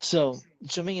cool. So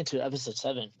jumping into episode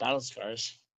 7, Battle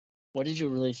Scars, what did you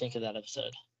really think of that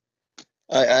episode?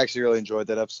 I actually really enjoyed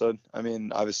that episode. I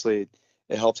mean, obviously,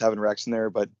 it helped having Rex in there,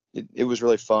 but it was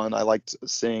really fun. I liked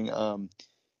seeing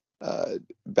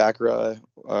Bakra,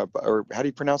 or how do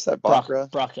you pronounce that? Bakra?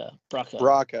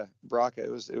 Braca. Braca. It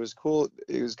was cool.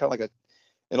 It was kind of like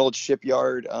an old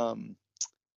shipyard.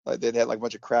 Like they had like a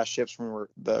bunch of crash ships from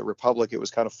the Republic. It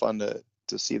was kind of fun to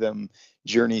see them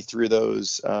journey through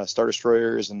those Star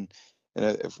Destroyers, and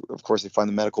of course they find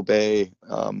the medical bay,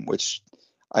 which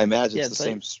I imagine Yeah, it's the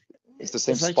same it's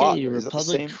like spot. a Is that the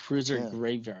Republic same? cruiser Yeah.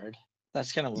 graveyard.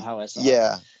 That's kind of how I saw it.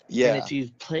 Yeah. And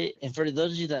Yeah. and for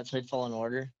those of you that played Fallen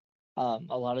Order, a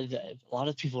lot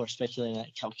of people are speculating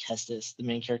that Cal Kestis, the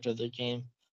main character of the game,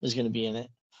 was going to be in it.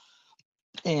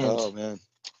 And Oh man.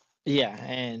 yeah,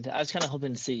 and I was kind of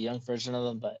hoping to see a young version of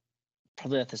him, but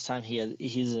probably at this time he's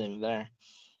even there.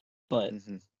 But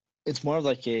Mm-hmm. it's more of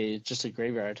like just a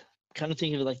graveyard. Kind of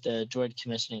think of it like the droid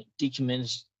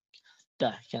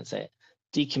can't say it,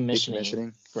 decommissioning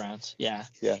Decommissioning. grounds. Yeah.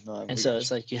 Yeah. No, And I so got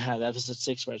it's like you have episode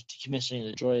 6 where it's decommissioning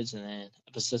the droids, and then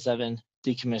episode 7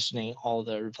 decommissioning all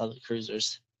the Republic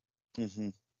cruisers. you. Mm-hmm.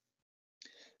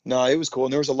 No, it was cool,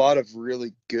 and there was a lot of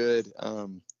really good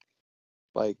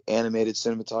like animated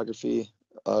cinematography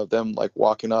of them like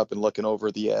walking up and looking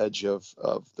over the edge of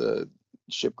the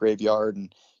ship graveyard,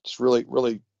 and just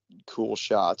really cool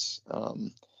shots.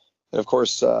 And of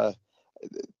course,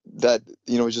 that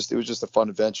it was just a fun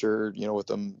adventure, with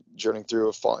them journeying through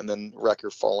a fall, and then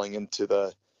Wrecker falling into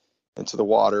the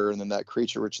water, and then that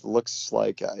creature, which looks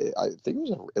like I think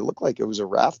it looked like it was a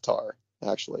Raftar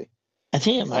actually. I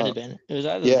think it might Uh, have been. It was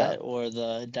either yeah, that or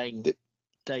the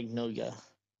Diagnoga.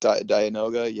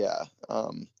 Dianoga, yeah.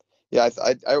 Yeah, I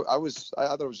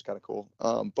thought it was kind of cool.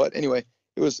 But anyway,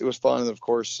 it was fun, and of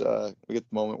course, we get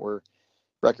the moment where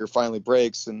Wrecker finally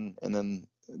breaks, and then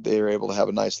they were able to have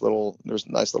there's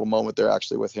a nice little moment there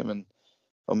actually with him and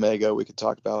Omega we could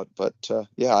talk about. But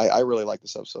yeah, I really like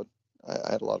this episode.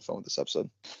 I had a lot of fun with this episode.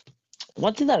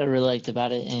 One thing that I really liked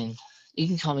about it, and you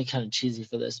can call me kind of cheesy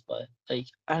for this, but like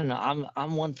I don't know,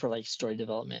 I'm one for like story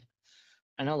development.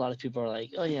 I know a lot of people are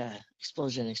like, oh yeah,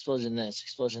 explosion this,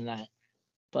 explosion that,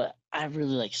 but I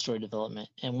really like story development.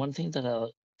 And one thing that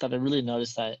I really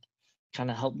noticed that kind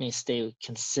of helped me stay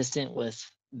consistent with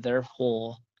their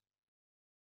whole,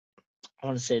 I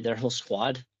want to say their whole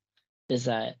squad, is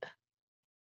that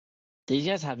these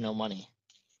guys have no money.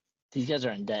 These guys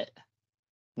are in debt.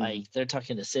 Mm-hmm. Like they're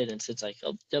talking to Sid, and Sid's like,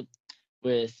 oh yep,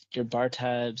 with your bar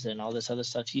tabs and all this other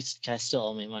stuff, you guys still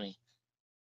owe me money.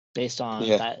 Based on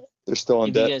Yeah, that, they're still in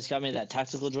if you debt. guys got me that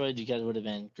tactical droid, you guys would have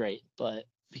been great. But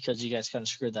because you guys kind of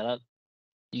screwed that up,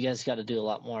 you guys got to do a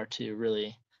lot more to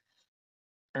really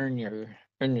earn your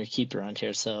keep around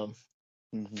here. So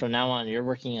Mm-hmm. from now on, you're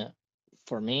working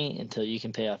for me until you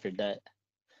can pay off your debt.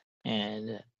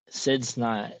 And Sid's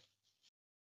not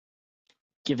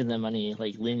giving them any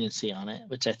like leniency on it,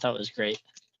 which I thought was great.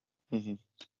 Mm-hmm.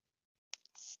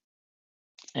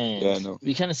 Yeah, And no.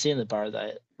 we kind of see in the bar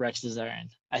that Rex is there. And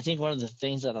I think one of the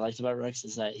things that I liked about Rex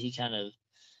is that he kind of,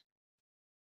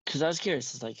 because I was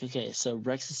curious, it's like, okay, so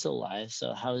Rex is still alive.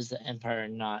 So how is the Empire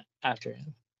not after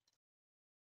him?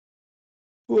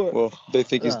 Well, they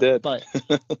think he's dead. But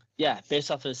yeah,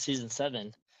 based off of season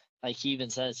 7, like he even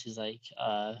says, he's like,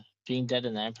 being dead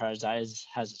in the Empire's eyes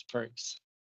has its perks.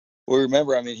 Well,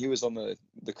 remember, I mean, he was on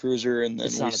the cruiser, and then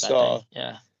It's not a bad thing.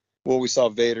 Yeah. we saw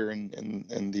Vader and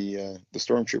the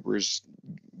stormtroopers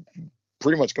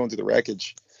pretty much going through the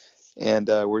wreckage, and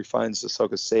where he finds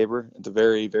Ahsoka's saber at the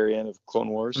very end of Clone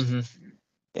Wars. Mm-hmm.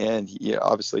 And yeah,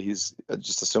 obviously he's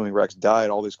just assuming Rex died.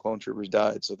 All these clone troopers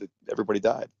died, so that everybody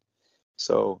died.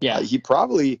 So Yeah. he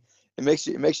probably it makes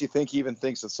you think he even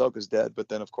thinks Ahsoka's dead. But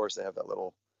then of course they have that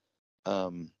little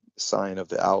sign of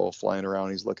the owl flying around.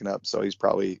 He's looking up, so he's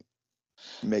probably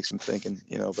makes him thinking,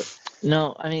 But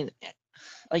No, I mean,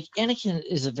 like Anakin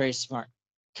is a very smart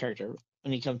character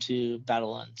when you come to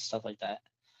battle and stuff like that.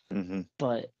 mm-hmm.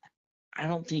 But I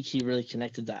don't think he really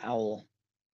connected the owl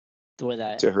the way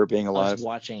that To her being us alive.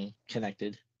 watching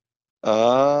connected.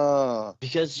 Ah,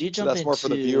 Because you so jump that's more for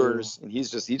the into, viewers, and he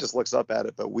just looks up at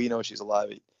it, but we know she's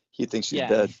alive. He thinks she's yeah,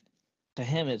 dead. to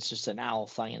him it's just an owl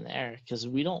flying in the air, because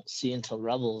we don't see until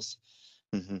Rebels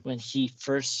Mm-hmm. when he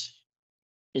first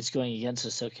is going against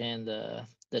Ahsoka and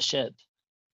the ship,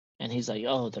 and he's like,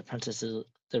 oh, the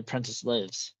apprentice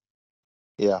lives.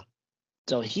 Yeah.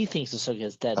 So he thinks Ahsoka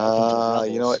is dead up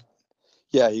until You know what? Rebels.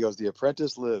 Yeah, he goes, the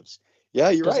apprentice lives.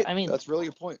 Yeah, you're Because right. I mean, That's a really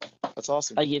good point. That's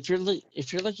awesome. Like if you're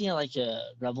looking at like a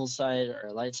rebel side or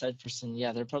a light side person,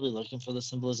 yeah, they're probably looking for the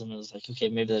symbolism. It was like, okay,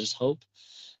 maybe there's hope.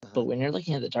 But when you're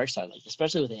looking at the dark side, like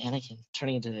especially with Anakin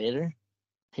turning into Vader,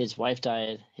 his wife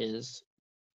died, his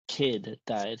kid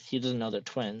died. He doesn't know they're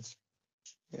twins,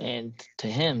 and to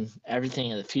him,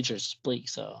 everything in the future is bleak.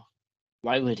 So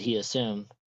why would he assume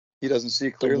he doesn't see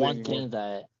the clearly one anymore? thing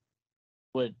that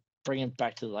would bring him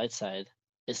back to the light side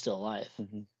is still alive?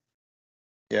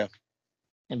 Yeah.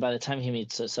 And by the time he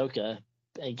meets Ahsoka,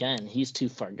 again, he's too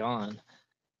far gone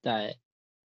that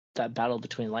that battle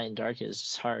between light and dark is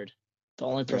just hard. The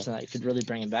only person that could really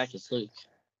bring him back is Luke.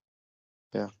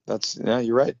 Yeah,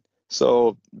 you're right.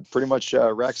 So pretty much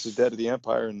Rex is dead to the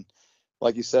Empire, and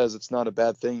like he says, it's not a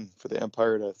bad thing for the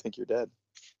Empire to think you're dead.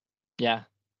 Yeah,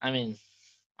 I mean,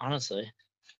 honestly,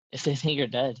 if they think you're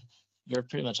dead, you're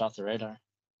pretty much off the radar.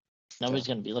 Nobody's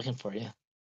going to be looking for you.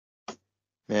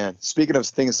 Man, speaking of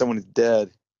thinking someone is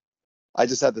dead, I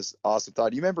just had this awesome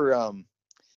thought. You remember?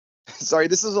 Sorry,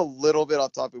 this is a little bit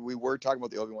off topic. We were talking about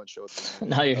the Obi-Wan show.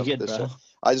 No, you're good, bro. Show.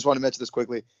 I just want to mention this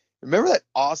quickly. Remember that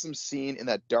awesome scene in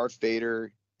that Darth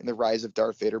Vader, in the Rise of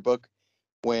Darth Vader book,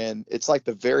 when it's like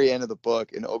the very end of the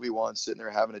book and Obi-Wan's sitting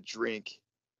there having a drink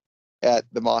at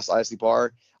the Mos Eisley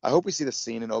bar. I hope we see the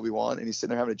scene in Obi-Wan and he's sitting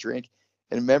there having a drink.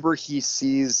 And remember he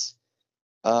sees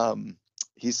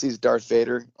Darth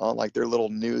Vader on like their little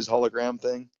news hologram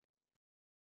thing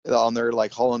on their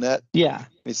like holonet. Yeah. And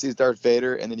he sees Darth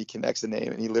Vader and then he connects the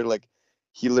name and he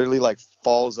literally like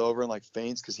falls over and like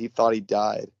faints because he thought he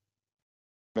died.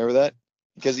 Remember that?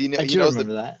 Because he knows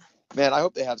remember that. Man, I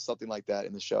hope they have something like that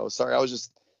in the show. Sorry, I was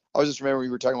just remembering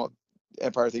we were talking about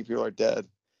Empire thinking people are dead.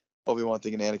 Obi-Wan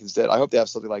thinking Anakin's dead. I hope they have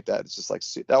something like that. It's just like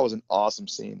that was an awesome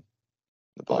scene.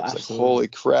 The book like, holy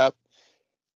crap,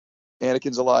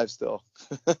 Anakin's alive still.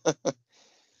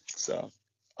 So,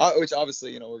 which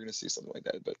obviously we're gonna see something like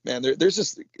that. But man, there's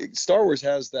just Star Wars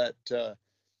has that a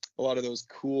lot of those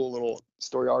cool little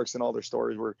story arcs in all their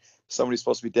stories where somebody's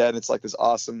supposed to be dead. And it's like this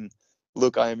awesome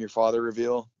Luke, I am your father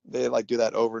reveal. They like do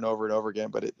that over and over and over again.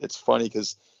 But it's funny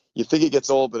because you think it gets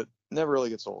old, but it never really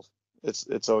gets old.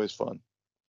 It's always fun.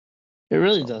 It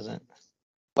really doesn't.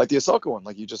 Like the Ahsoka one,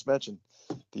 like you just mentioned,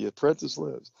 the apprentice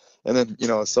lives, and then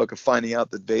Ahsoka finding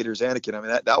out that Vader's Anakin. I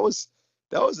mean that was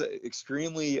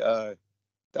extremely that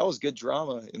was good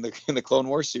drama in the Clone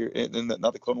Wars series,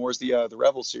 not the Clone Wars, the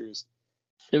Rebel series.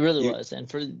 It really was, and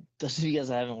for those of you guys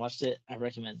that haven't watched it, I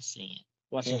recommend seeing it.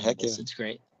 Watching Rebels, it's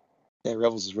great. Yeah,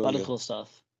 Rebels is really good. A lot of cool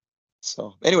stuff.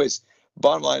 So, anyways,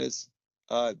 bottom line is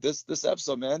this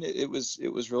episode, man, it was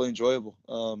really enjoyable.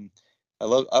 I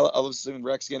love seeing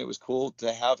Rex again. It was cool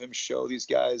to have him show these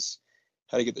guys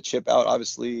how to get the chip out.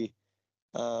 Obviously,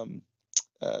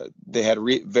 they had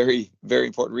a very, very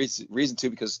important reason to,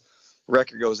 because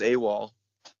Wrecker goes AWOL.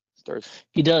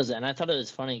 He does, and I thought it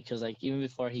was funny because like even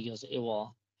before he goes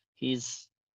AWOL, he's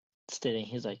stating,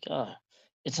 he's like, oh,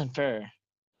 it's unfair,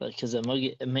 like because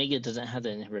Omega doesn't have the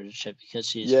inhibitor chip because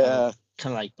she's kind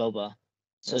of like Boba,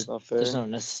 so that's not fair.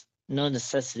 There's no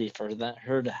necessity for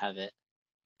her to have it.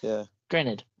 Yeah.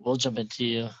 Granted, we'll jump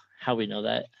into how we know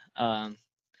that.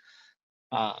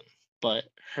 But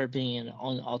her being an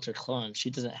altered clone, she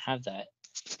doesn't have that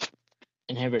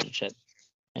inhibitor chip.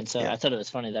 And so I thought it was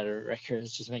funny that her Wrecker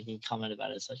is just making a comment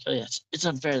about it. It's like, oh yeah, it's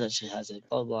unfair that she has it,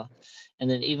 blah, blah. And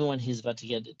then even when he's about to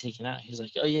get it taken out, he's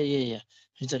like, oh yeah.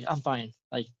 He's like, I'm fine.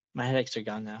 Like, my headaches are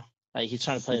gone now. Like, he's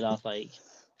trying to play it off like...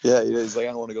 Yeah, he's like,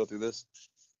 I don't want to go through this.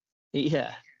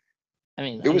 Yeah. I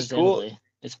mean, it was cool.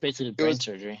 It's basically brain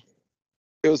surgery.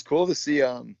 It was cool to see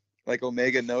like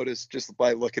Omega noticed just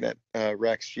by looking at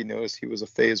Rex, she noticed he was a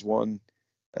Phase 1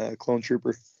 clone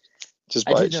trooper.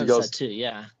 I did notice that too,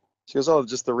 yeah. She goes, oh,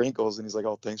 just the wrinkles. And he's like,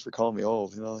 oh, thanks for calling me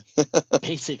old,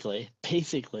 Basically.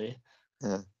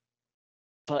 Yeah.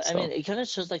 But I mean, it kind of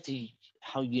shows like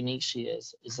how unique she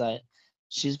is that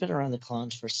she's been around the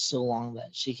clones for so long that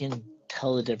she can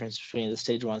tell the difference between the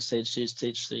Stage 1, Stage 2,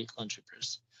 Stage 3 clone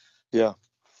troopers. Yeah.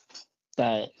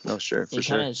 That it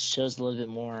kind of shows a little bit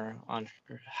more on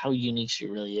her, how unique she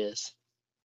really is.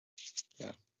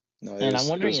 Yeah. No, and I'm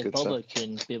wondering if Boba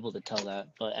can be able to tell that.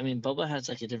 But I mean, Boba has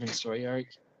like a different story arc.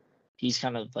 He's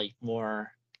kind of like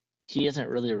more, he isn't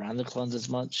really around the clones as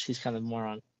much. He's kind of more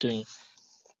on doing,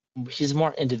 he's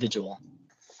more individual.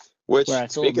 Which,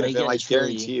 speaking of him, I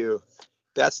guarantee you,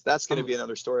 that's going to be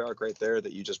another story arc right there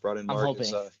that you just brought in, Mark.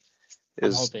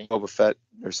 Is Boba Fett,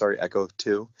 or sorry, Echo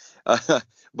 2.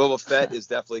 Boba Fett is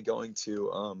definitely going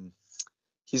to,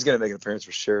 he's going to make an appearance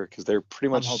for sure, because they're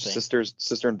pretty much sister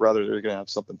and brother. They're going to have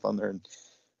something fun there. And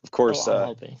of course,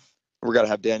 we're going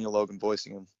to have Daniel Logan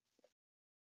voicing him.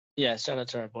 Yeah, shout out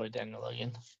to our boy Daniel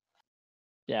Logan.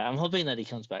 Yeah, I'm hoping that he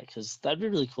comes back because that'd be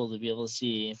really cool to be able to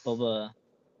see Boba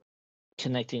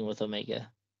connecting with Omega.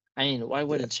 I mean, why Yeah.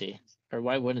 wouldn't she? Or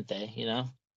why wouldn't they? You know?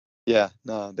 Yeah,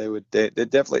 no, they would. They're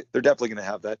definitely going to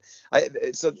have that.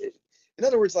 In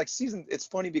other words, like season, it's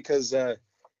funny because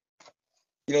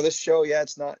this show, yeah,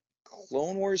 it's not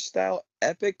Clone Wars style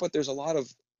epic, but there's a lot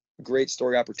of great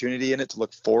story opportunity in it to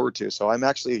look forward to. So I'm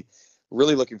actually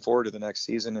really looking forward to the next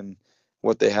season and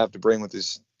what they have to bring with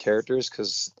these characters.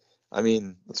 Because I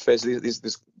mean, let's face it,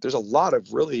 there's a lot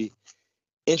of really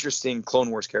interesting Clone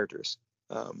Wars characters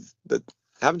that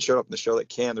haven't showed up in the show that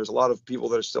can. There's a lot of people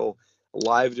that are still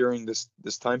alive during this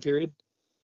time period.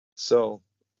 So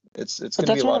it's But going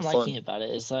to be that's a what lot I'm of liking fun. about it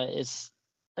is that it's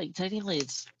like technically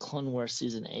it's Clone Wars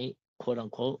season 8, quote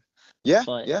unquote. Yeah,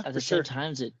 But yeah, at for the same sure.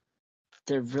 time,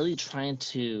 they're really trying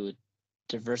to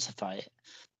diversify it.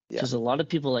 Yeah, Because a lot of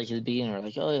people like at the beginning are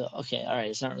like, oh, yeah, okay, all right,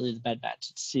 it's not really the Bad Batch,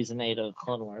 it's season 8 of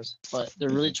Clone Wars, but they're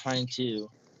really hmm trying to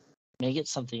make it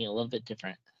something a little bit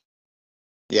different.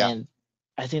 yeah, And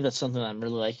I think that's something I'm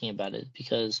really liking about it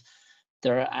because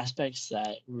there are aspects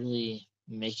that really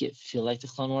make it feel like the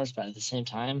Clone Wars, but at the same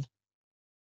time,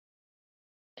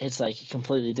 it's like a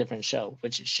completely different show,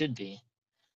 which it should be.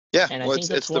 yeah. And I Well, think it's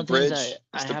that's the one thing bridge. that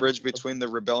It's I the have. bridge between the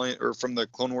rebellion, or from the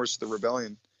Clone Wars to the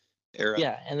rebellion era.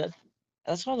 Yeah, and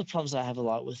that's one of the problems I have a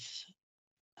lot with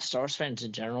Star Wars fans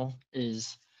in general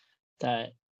is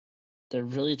that they're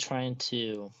really trying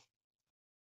to,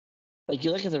 like,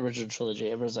 you look at the original trilogy,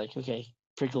 everyone's like, okay,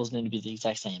 prequels need to be the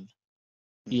exact same.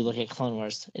 You hmm look at Clone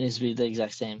Wars, it needs to be the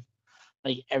exact same.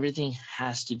 Like, everything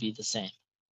has to be the same,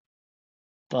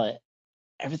 but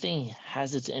everything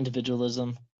has its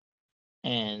individualism,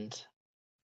 and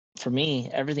for me,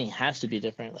 everything has to be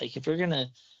different. Like, if we're gonna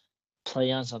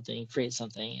play on something, create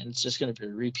something, and it's just gonna be a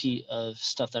repeat of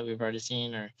stuff that we've already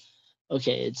seen, or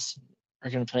okay,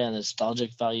 we're gonna play on the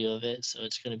nostalgic value of it, so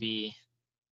it's gonna be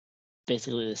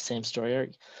basically the same story arc.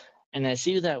 And I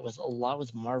see that with a lot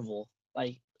with Marvel.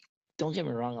 Like, don't get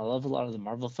me wrong, I love a lot of the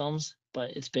Marvel films,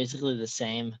 but it's basically the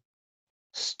same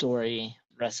story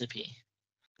recipe.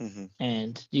 hmm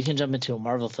And you can jump into a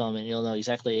Marvel film and you'll know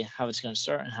exactly how it's going to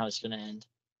start and how it's going to end.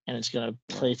 And it's going to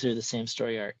Yeah, play through the same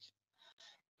story arc.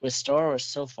 With Star Wars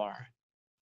so far,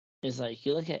 is like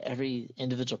you look at every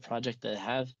individual project that they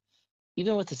have,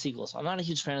 even with the sequels. I'm not a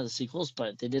huge fan of the sequels,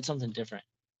 but they did something different.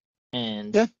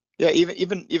 And yeah, yeah.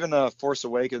 Even Force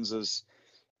Awakens is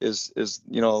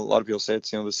a lot of people say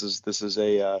it's this is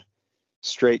a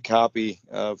straight copy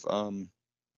of A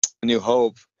New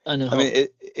Hope. A New I mean, Hope.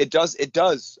 it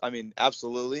does. I mean,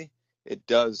 absolutely, it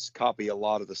does copy a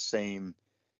lot of the same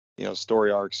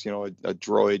story arcs. A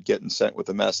droid getting sent with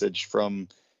a message from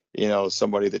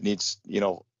somebody that needs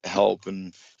help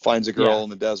and finds a Yeah. girl in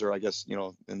the desert, I guess,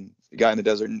 and a guy in the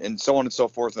desert, and so on and so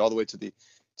forth, and all the way to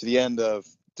the end of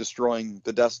destroying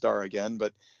the Death Star again,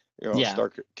 but Yeah.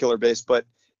 Star Killer Base. But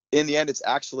in the end, it's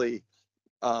actually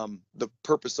the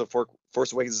purpose of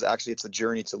Force Awakens is actually it's a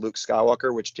journey to Luke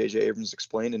Skywalker, which J.J. Abrams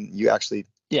explained, and you actually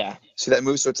Yeah. see that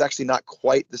move. So it's actually not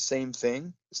quite the same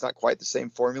thing. It's not quite the same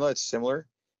formula. It's similar,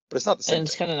 but it's not the And same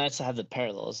it's thing. kind of nice to have the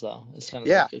parallels, though. It's kind of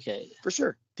Yeah, like, okay, for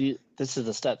sure. this is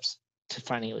the steps to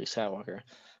finding Luke Skywalker.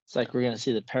 It's like we're going to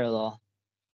see the parallel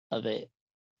of it.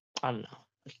 I don't know.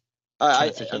 I'm trying I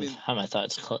to think I of mean, how my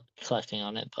thoughts collecting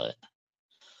on it, but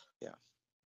yeah.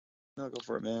 No, go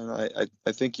for it, man.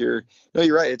 I think you're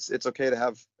right. It's okay to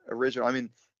have original. I mean,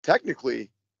 technically,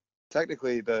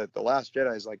 the Last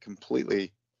Jedi is like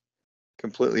completely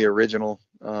original.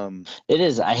 it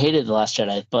is. I hated The Last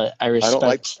Jedi, but I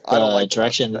respect I don't the like the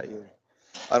Last direction. Jedi either.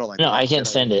 I don't like the No, I Last can't Jedi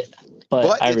stand either. it, but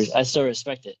But it's I still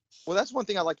respect it. well, that's one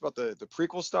thing I liked about the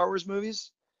prequel Star Wars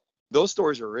movies. Those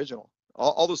stories are original.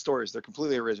 All those stories, they're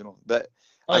completely original. That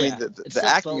Oh I mean, yeah, the, it the still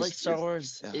acting felt like is Star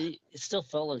Wars. yeah. It still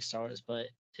felt like Star Wars, but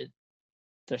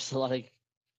there's a lot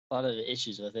of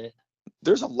issues with it.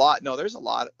 There's a lot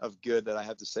of good that I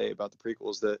have to say about the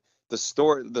prequels. The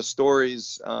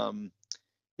stories,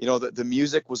 the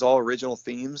music was all original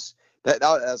themes. That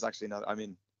was actually not. I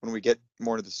mean, when we get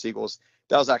more into the sequels,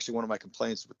 that was actually one of my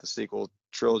complaints with the sequel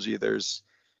trilogy. There's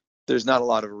not a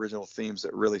lot of original themes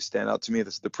that really stand out to me.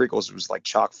 The prequels was like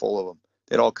chock full of them.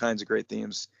 They had all kinds of great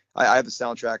themes. I have the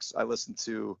soundtracks. I listen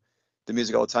to the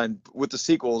music all the time. With the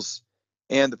sequels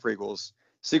and the prequels,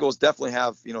 sequels definitely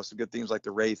have some good themes like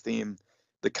the Rey theme.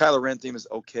 The Kylo Ren theme is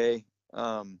okay.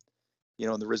 Um,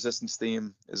 and the Resistance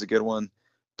theme is a good one,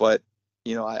 but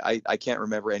I can't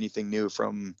remember anything new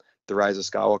from the Rise of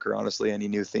Skywalker. Honestly, any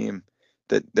new theme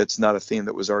that's not a theme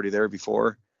that was already there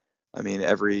before. I mean,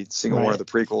 every single one of Right. the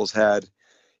prequels had,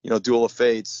 Duel of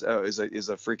Fates is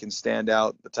a freaking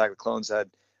standout. Attack of the Clones had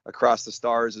Across the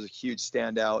Stars is a huge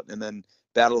standout, and then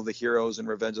Battle of the Heroes and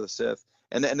Revenge of the Sith.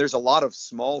 And there's a lot of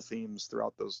small themes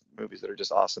throughout those movies that are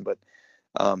just awesome. But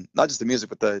not just the music,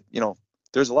 but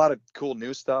there's a lot of cool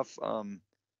new stuff.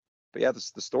 But yeah, the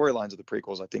storylines of the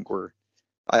prequels, I think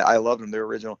I loved them. They're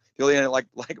original. The only thing I like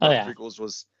about the prequels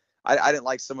was I didn't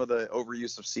like some of the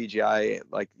overuse of CGI,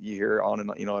 like you hear on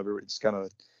and everybody's kind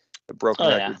of a broken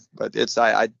record. But it's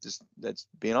I just, that's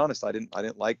being honest. I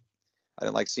didn't like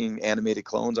seeing animated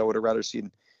clones. I would have rather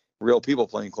seen real people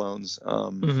playing clones.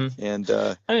 And some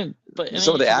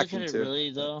of the acting too.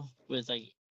 Really though, with like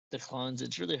the clones,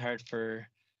 it's really hard for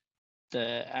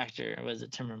the actor, was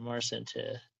it Timur Morrison,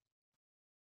 to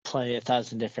play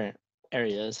 1,000 different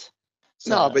areas.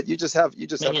 So no, but you just have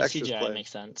extras CGI play.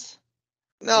 Makes sense.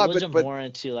 No, so we'll jump more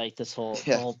into like this whole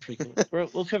the whole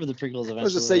prequel. We'll cover the prequels eventually. I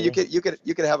was just say you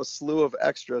could have a slew of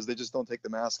extras. They just don't take the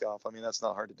mask off. I mean, that's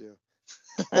not hard to do.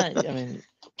 I mean,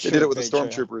 they did it with the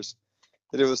stormtroopers.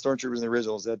 They did it with the stormtroopers in the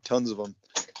originals. They had tons of them.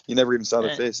 You never even saw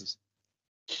their faces.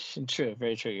 True,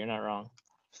 very true. You're not wrong.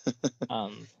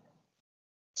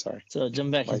 Sorry. So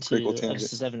jump back into episode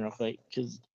 7 real quick,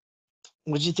 because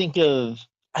what'd you think of?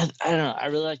 I don't know. I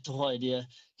really like the whole idea,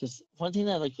 because one thing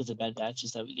that I like with the Bad Batch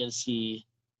is that we get to see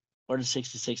Order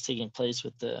 66 taking place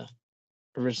with the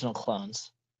original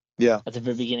clones. Yeah. At the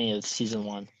very beginning of season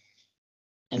 1,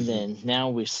 and then now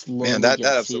we slowly get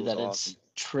to see that it's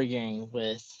triggering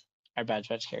with our Bad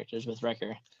Batch characters, with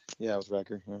Wrecker. Yeah, with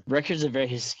Wrecker. Yeah. Wrecker's a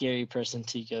very scary person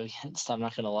to go against. I'm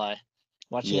not gonna lie.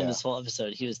 Watching him this whole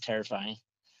episode, he was terrifying.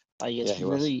 Like, it's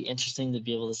really interesting to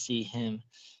be able to see him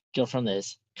go from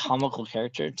this comical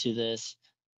character to this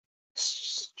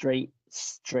strict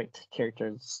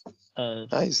character.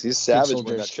 He's savage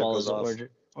when that ship goes off.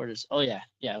 Orders. Oh yeah.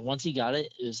 Once he got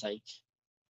it, it was like,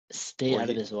 stay out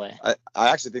of his way. I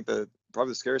actually think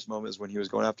probably the scariest moment is when he was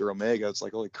going after Omega. It's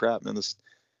like, holy crap, man! This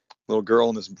little girl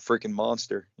and this freaking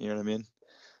monster. You know what I mean?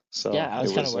 So yeah, I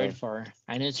was kind of worried for her.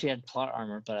 I knew she had plot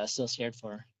armor, but I was still scared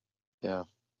for her. Yeah.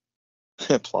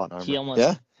 Plot armor. He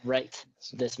almost wrecked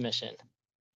this mission.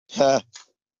 Yeah.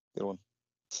 Good one.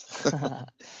 But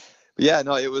yeah,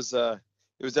 no, it was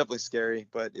definitely scary,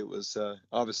 but it was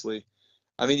obviously,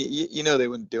 I mean, they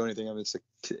wouldn't do anything. I mean,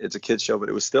 it's a kid's show, but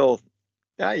it was still,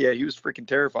 he was freaking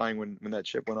terrifying when that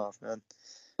ship went off, man.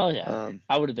 Oh yeah,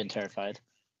 I would have been terrified.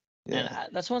 Yeah.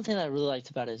 And that's one thing that I really liked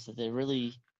about it, is that they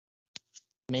really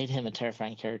made him a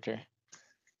terrifying character.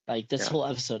 Like, this whole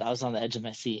episode, I was on the edge of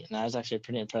my seat, and I was actually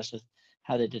pretty impressed with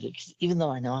how they did it. Because even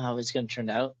though I know how it's going to turn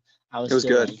out, it was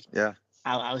good. Like, yeah.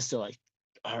 I was still like,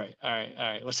 all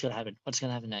right. What's going to happen? What's going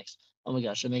to happen next? Oh my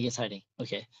gosh, Omega's hiding.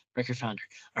 Okay, Wrecker found her.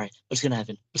 All right, what's going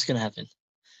to happen?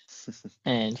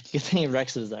 And good thing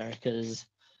Rex is there, because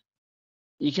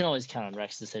you can always count on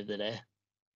Rex to save the day.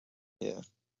 Yeah.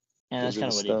 And that's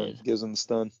kind of what he did. Gives him the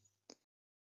stun.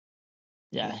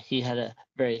 Yeah, he had a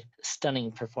very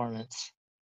stunning performance.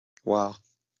 Wow.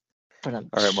 But, all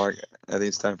right, Mark. I think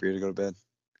it's time for you to go to bed.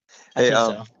 Hey,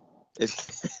 I think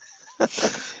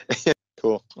so.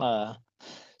 Cool.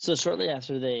 So shortly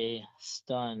after they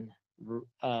stun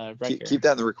Wrecker. Keep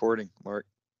that in the recording, Mark.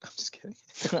 I'm just kidding.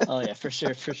 Oh yeah, for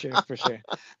sure.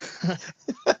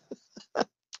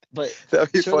 But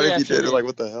that'd be funny if you did. Like,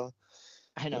 what the hell?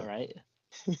 I know, right?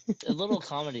 A little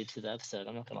comedy to the episode,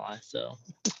 I'm not gonna lie. So,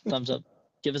 thumbs up.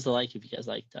 Give us a like if you guys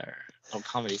liked our little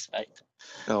comedy spect.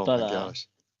 Oh my gosh.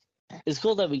 It's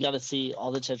cool that we got to see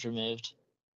all the chips removed.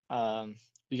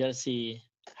 We got to see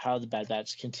how the Bad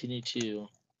Batch continue to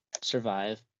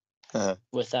survive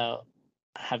without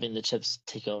having the chips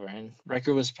take over. And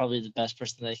Wrecker was probably the best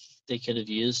person they could have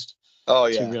used. Oh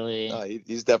yeah. To really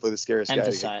he's definitely the scariest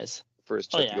emphasize. Guy for his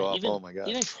chip to go off. Oh my god.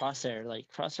 Even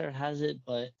Crosshair has it,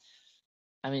 but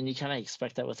I mean, you kind of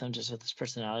expect that with him, just with his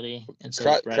personality. And so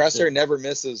Crosshair never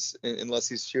misses unless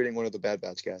he's shooting one of the Bad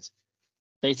Batch guys.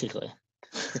 Basically.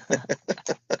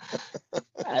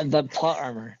 And the plot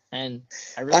armor, and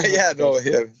I really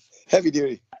heavy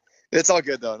duty. It's all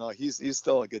good though. No, he's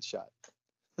still a good shot.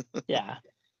 Yeah.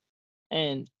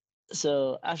 And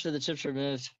so after the chips are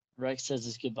removed, Rex says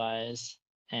his goodbyes,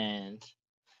 and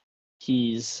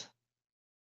he's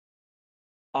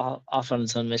off on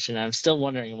his own mission. I'm still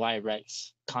wondering why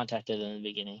Rex contacted in the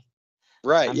beginning.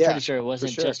 Right. I'm pretty sure it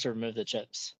wasn't just to remove the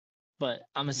chips, but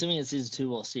I'm assuming in season 2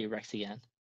 we'll see Rex again.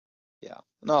 Yeah.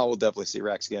 No, we'll definitely see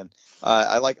Rex again.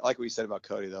 I like what you said about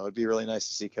Cody though. It'd be really nice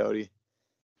to see Cody.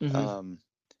 Mm-hmm.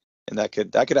 And that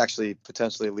could actually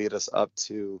potentially lead us up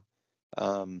to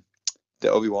the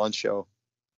Obi-Wan show.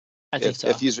 I think so.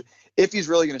 If he's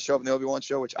really going to show up in the Obi-Wan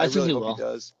show, which I really hope he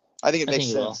does. I think it makes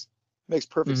sense. It makes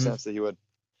perfect sense that he would.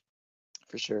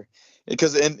 For sure.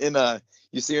 Because in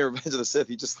you see in Revenge of the Sith,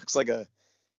 he just looks like a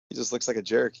he just looks like a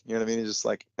jerk. You know what I mean? He's just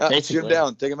like, shoot him Basically.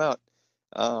 down, take him out.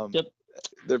 Yep.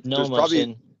 No There's probably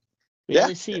emotion. We yeah,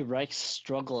 really see Rex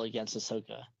struggle against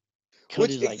Ahsoka.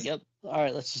 which Cody's like, yep, all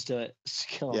right, let's just do it. Just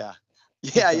kill him.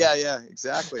 yeah,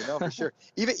 exactly. No, for sure.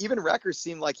 Even Wrecker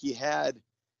seemed like he had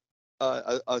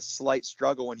a slight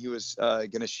struggle when he was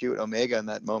going to shoot Omega in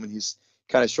that moment. He's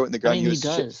kind of short in the ground. He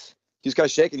does. He was kind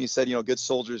of shaking. He said, good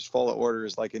soldiers follow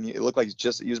orders. Like, and it looked like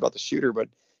he was about to shoot her, but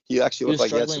he actually looked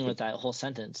was like struggling with that whole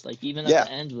sentence. Like even at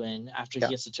the end, when after he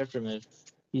gets the chip removed,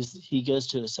 he goes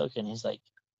to Ahsoka and he's like,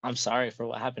 "I'm sorry for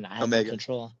what happened. I had no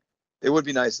control." It would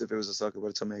be nice if it was Ahsoka, but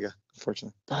it's Omega,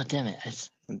 unfortunately. Oh damn it!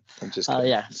 I'm just kidding.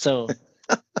 Yeah. So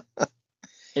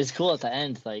it's cool at the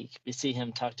end. Like we see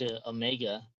him talk to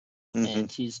Omega,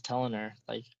 and he's telling her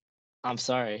like, "I'm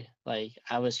sorry. Like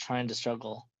I was trying to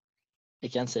struggle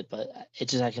against it, but it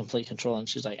just had complete control." And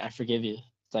she's like, "I forgive you."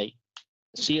 Like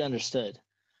she understood.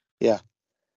 Yeah.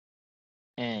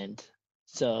 And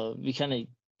so we kind of,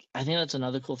 I think that's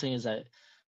another cool thing is that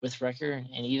with Wrecker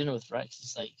and even with Rex,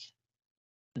 it's like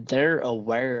they're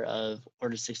aware of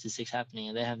Order 66 happening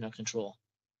and they have no control.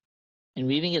 And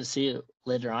we even get to see it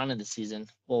later on in the season.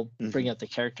 We'll bring up the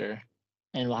character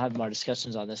and we'll have more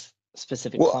discussions on this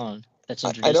specific clone that's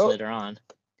introduced later on.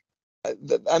 I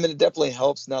mean, it definitely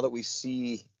helps now that we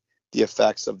see the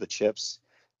effects of the chips.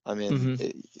 I mean,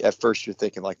 at first you're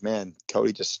thinking like, man,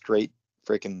 Cody just straight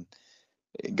freaking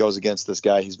goes against this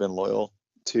guy he's been loyal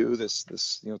to this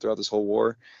throughout this whole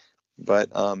war. But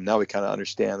now we kind of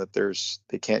understand that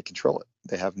they can't control it.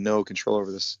 They have no control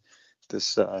over this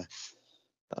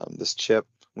chip.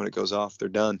 When it goes off, they're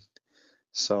done.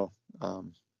 So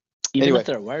even anyway, if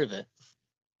they're aware of it.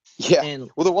 Yeah.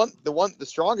 And, well, the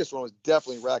strongest one was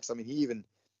definitely Rex. I mean,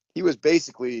 he was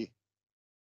basically,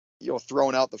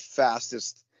 throwing out the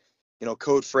fastest,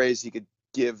 code phrase he could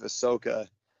give Ahsoka.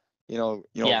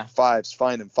 Fives,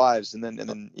 find him fives, and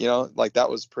then like that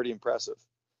was pretty impressive.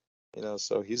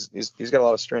 So he's got a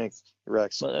lot of strength,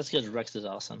 Rex. Well, that's because Rex is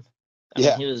awesome. I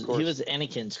mean, he was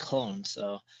Anakin's clone,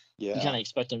 so you kind of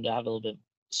expect him to have a little bit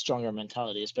stronger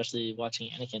mentality, especially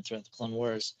watching Anakin throughout the Clone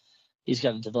Wars. He's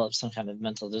got to develop some kind of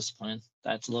mental discipline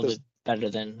that's a little bit better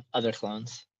than other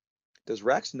clones. Does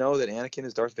Rex know that Anakin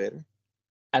is Darth Vader?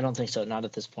 I don't think so. Not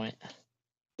at this point.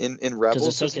 In Rebels,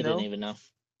 because Ahsoka didn't even know.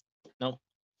 Nope,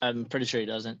 I'm pretty sure he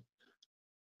doesn't.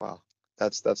 Wow,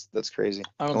 that's crazy.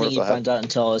 I don't think he finds out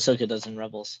until Ahsoka does in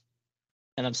Rebels,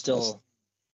 and I'm still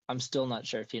not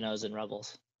sure if he knows in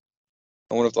Rebels.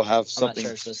 I wonder if they'll have something.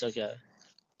 I'm not sure if Ahsoka.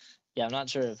 Yeah, I'm not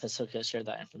sure if Ahsoka shared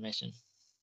that information.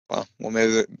 Well,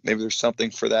 maybe there's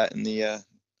something for that in the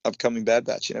upcoming Bad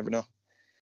Batch. You never know.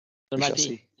 There might be.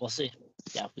 See. We'll see.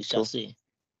 Yeah, we shall see.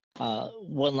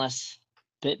 One last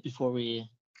bit before we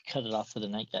cut it off for the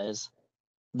night, guys.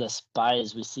 The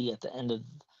spies we see at the end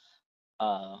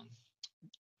of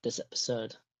this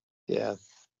episode. Yeah.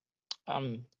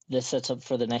 This sets up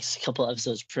for the next couple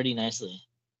episodes pretty nicely.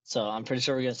 So I'm pretty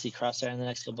sure we're gonna see Crosshair in the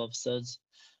next couple episodes.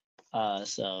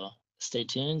 So stay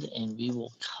tuned, and we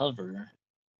will cover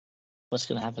what's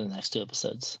gonna happen in the next 2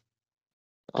 episodes.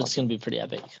 Awesome. It's gonna be pretty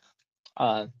epic.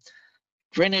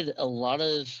 Granted, a lot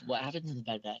of what happened in the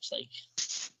Bad Batch, like,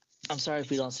 I'm sorry if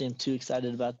we don't seem too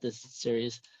excited about this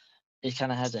series. It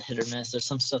kind of has a hit or miss. There's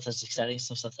some stuff that's exciting,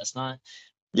 some stuff that's not.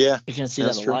 Yeah, you're gonna see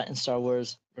that a lot in Star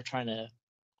Wars. We're trying to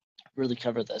really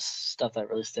cover this stuff that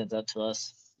really stands out to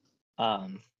us.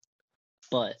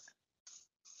 But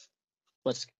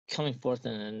what's coming forth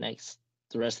in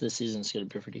the rest of the season is going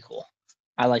to be pretty cool.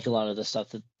 I like a lot of the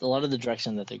stuff a lot of the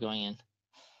direction that they're going in.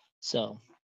 So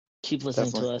keep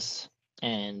listening to us,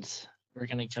 and we're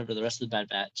going to cover the rest of the Bad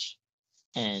Batch,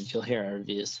 and you'll hear our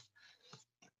reviews.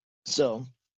 So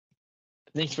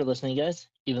thanks for listening, guys.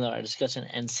 Even though our discussion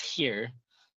ends here,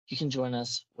 you can join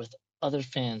us with other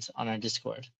fans on our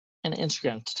Discord and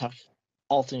Instagram to talk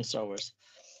all things Star Wars.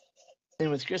 And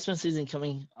with Christmas season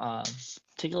coming,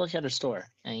 take a look at our store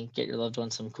and get your loved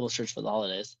ones some cool shirts for the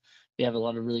holidays. We have a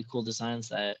lot of really cool designs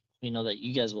that we know that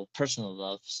you guys will personally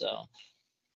love. So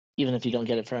even if you don't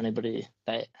get it for anybody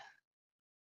that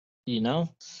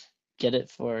get it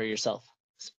for yourself.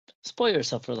 Spoil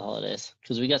yourself for the holidays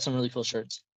because we got some really cool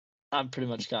shirts. I've pretty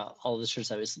much got all the shirts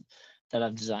that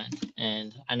I've designed,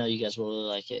 and I know you guys will really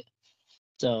like it.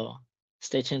 So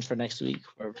stay tuned for next week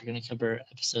where we're going to cover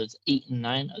episodes 8 and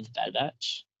 9 of the Bad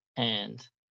Batch. And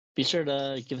be sure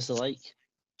to give us a like,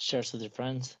 share us with your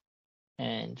friends,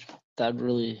 and that would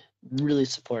really, really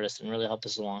support us and really help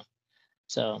us along.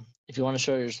 So if you want to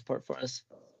show your support for us,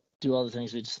 do all the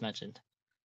things we just mentioned.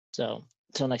 So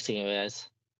until next time, guys,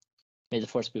 may the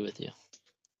Force be with you.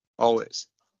 Always.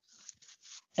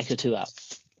 Echo 2 out.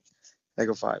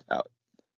 Echo 5 out.